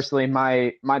me personally,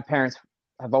 my parents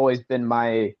have always been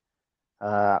my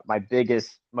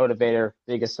biggest motivator,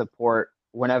 biggest support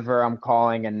whenever I'm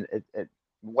calling, and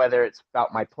whether it's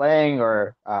about my playing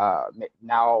or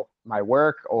now my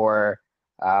work, or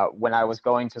when I was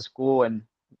going to school, and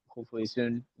hopefully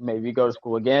soon maybe go to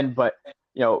school again. But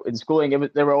in schooling,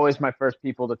 they were always my first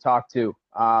people to talk to,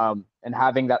 and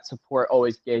having that support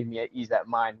always gave me an ease at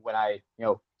mind when I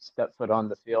step foot on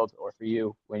the field, or for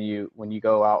you when you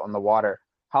go out on the water.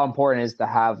 How important is to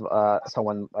have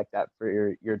someone like that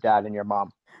for your dad and your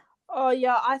mom? Oh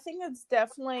yeah, I think it's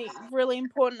definitely really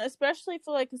important, especially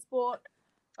for like a sport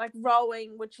like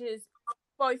rowing, which is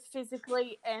both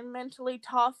physically and mentally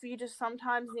tough. You just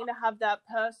sometimes need to have that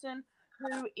person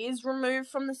who is removed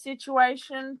from the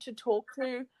situation to talk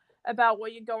to about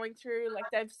what you're going through. Like,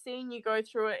 they've seen you go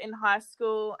through it in high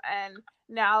school, and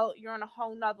now you're on a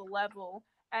whole nother level,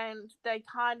 and they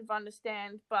kind of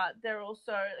understand, but they're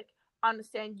also like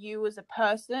understand you as a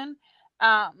person,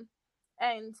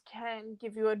 and can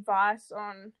give you advice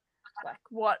on like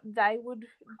what they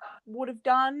would have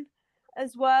done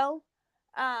as well.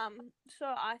 So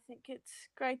I think it's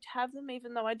great to have them,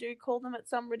 even though I do call them at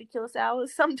some ridiculous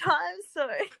hours sometimes. So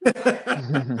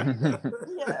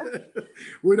yeah.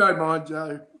 We don't mind,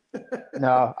 Joe.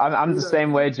 No, I'm the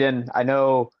same way, Jen. I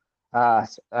know. I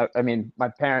mean, my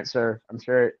parents are, I'm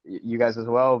sure you guys as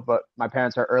well, but my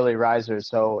parents are early risers.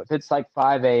 So if it's like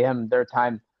 5 a.m. their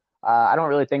time, I don't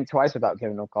really think twice about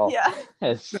giving them a call. Yeah.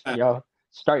 It's,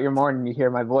 start your morning, you hear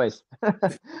my voice.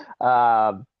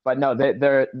 But no,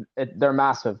 they're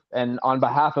massive. And on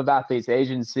behalf of Athletes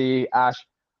Agency, Ash,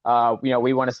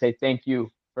 we want to say thank you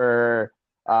for,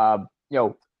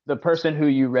 the person who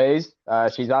you raised.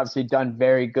 She's obviously done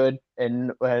very good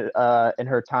in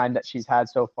her time that she's had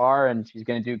so far, and she's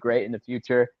going to do great in the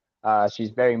future. She's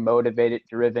very motivated,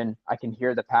 driven. I can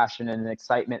hear the passion and the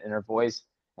excitement in her voice.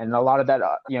 And a lot of that,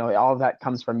 all of that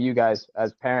comes from you guys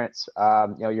as parents.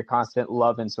 Your constant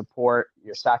love and support,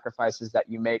 your sacrifices that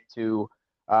you make to,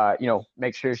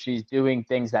 make sure she's doing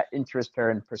things that interest her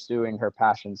and pursuing her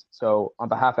passions. So on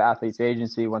behalf of Athletes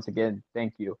Agency, once again,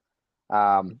 thank you.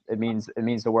 It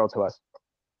means the world to us.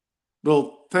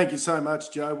 Well, thank you so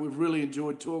much, Joe. We've really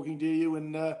enjoyed talking to you,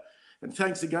 and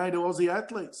thanks again to Aussie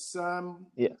Athletes.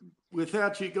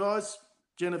 Without you guys,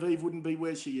 Genevieve wouldn't be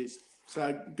where she is.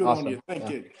 So good Awesome. on you. Thank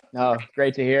you. No,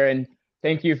 great to hear, and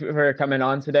thank you for coming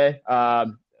on today.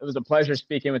 It was a pleasure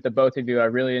speaking with the both of you. I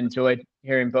really enjoyed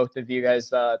hearing both of you guys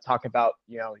talk about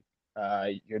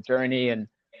your journey and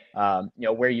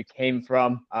where you came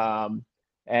from.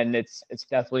 And it's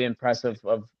definitely impressive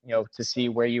to see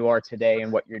where you are today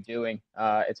and what you're doing.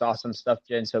 It's awesome stuff,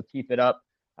 Jen. So keep it up.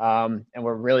 And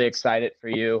we're really excited for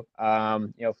you,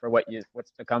 for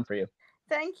what's to come for you.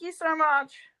 Thank you so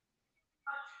much.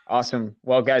 Awesome.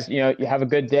 Well, guys, you have a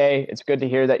good day. It's good to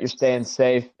hear that you're staying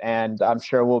safe, and I'm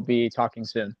sure we'll be talking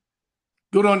soon.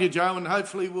 Good on you, Joe, and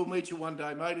hopefully we'll meet you one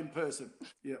day, mate, in person.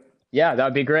 Yeah. Yeah,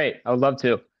 that'd be great. I would love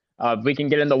to. We can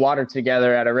get in the water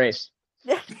together at a race.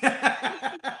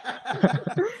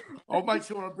 I'll make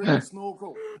sure I bring a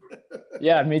snorkel.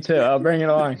 Yeah, me too. I'll bring it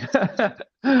along.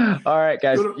 All right,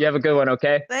 guys. You have a good one,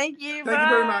 okay? Thank you. Thank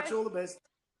you very much. All the best.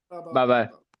 Bye-bye. Bye-bye.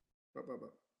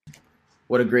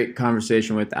 What a great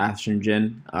conversation with Ash and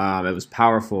Jen. It was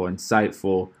powerful,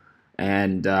 insightful,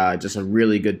 and just a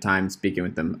really good time speaking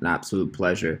with them. An absolute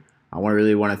pleasure. I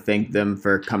really want to thank them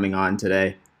for coming on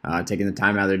today, taking the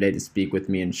time out of their day to speak with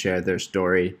me and share their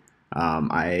story.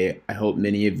 I hope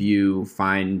many of you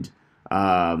find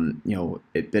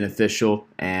it beneficial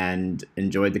and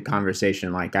enjoyed the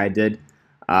conversation like I did.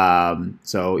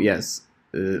 So yes,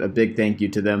 a big thank you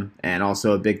to them, and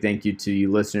also a big thank you to you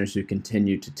listeners who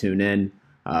continue to tune in.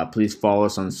 Please follow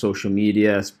us on social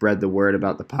media, spread the word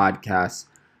about the podcast,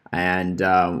 and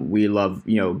we love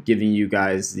giving you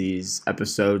guys these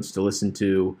episodes to listen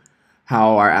to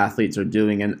how our athletes are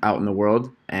doing out in the world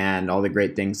and all the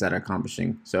great things that are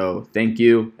accomplishing. So thank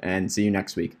you, and see you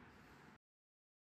next week.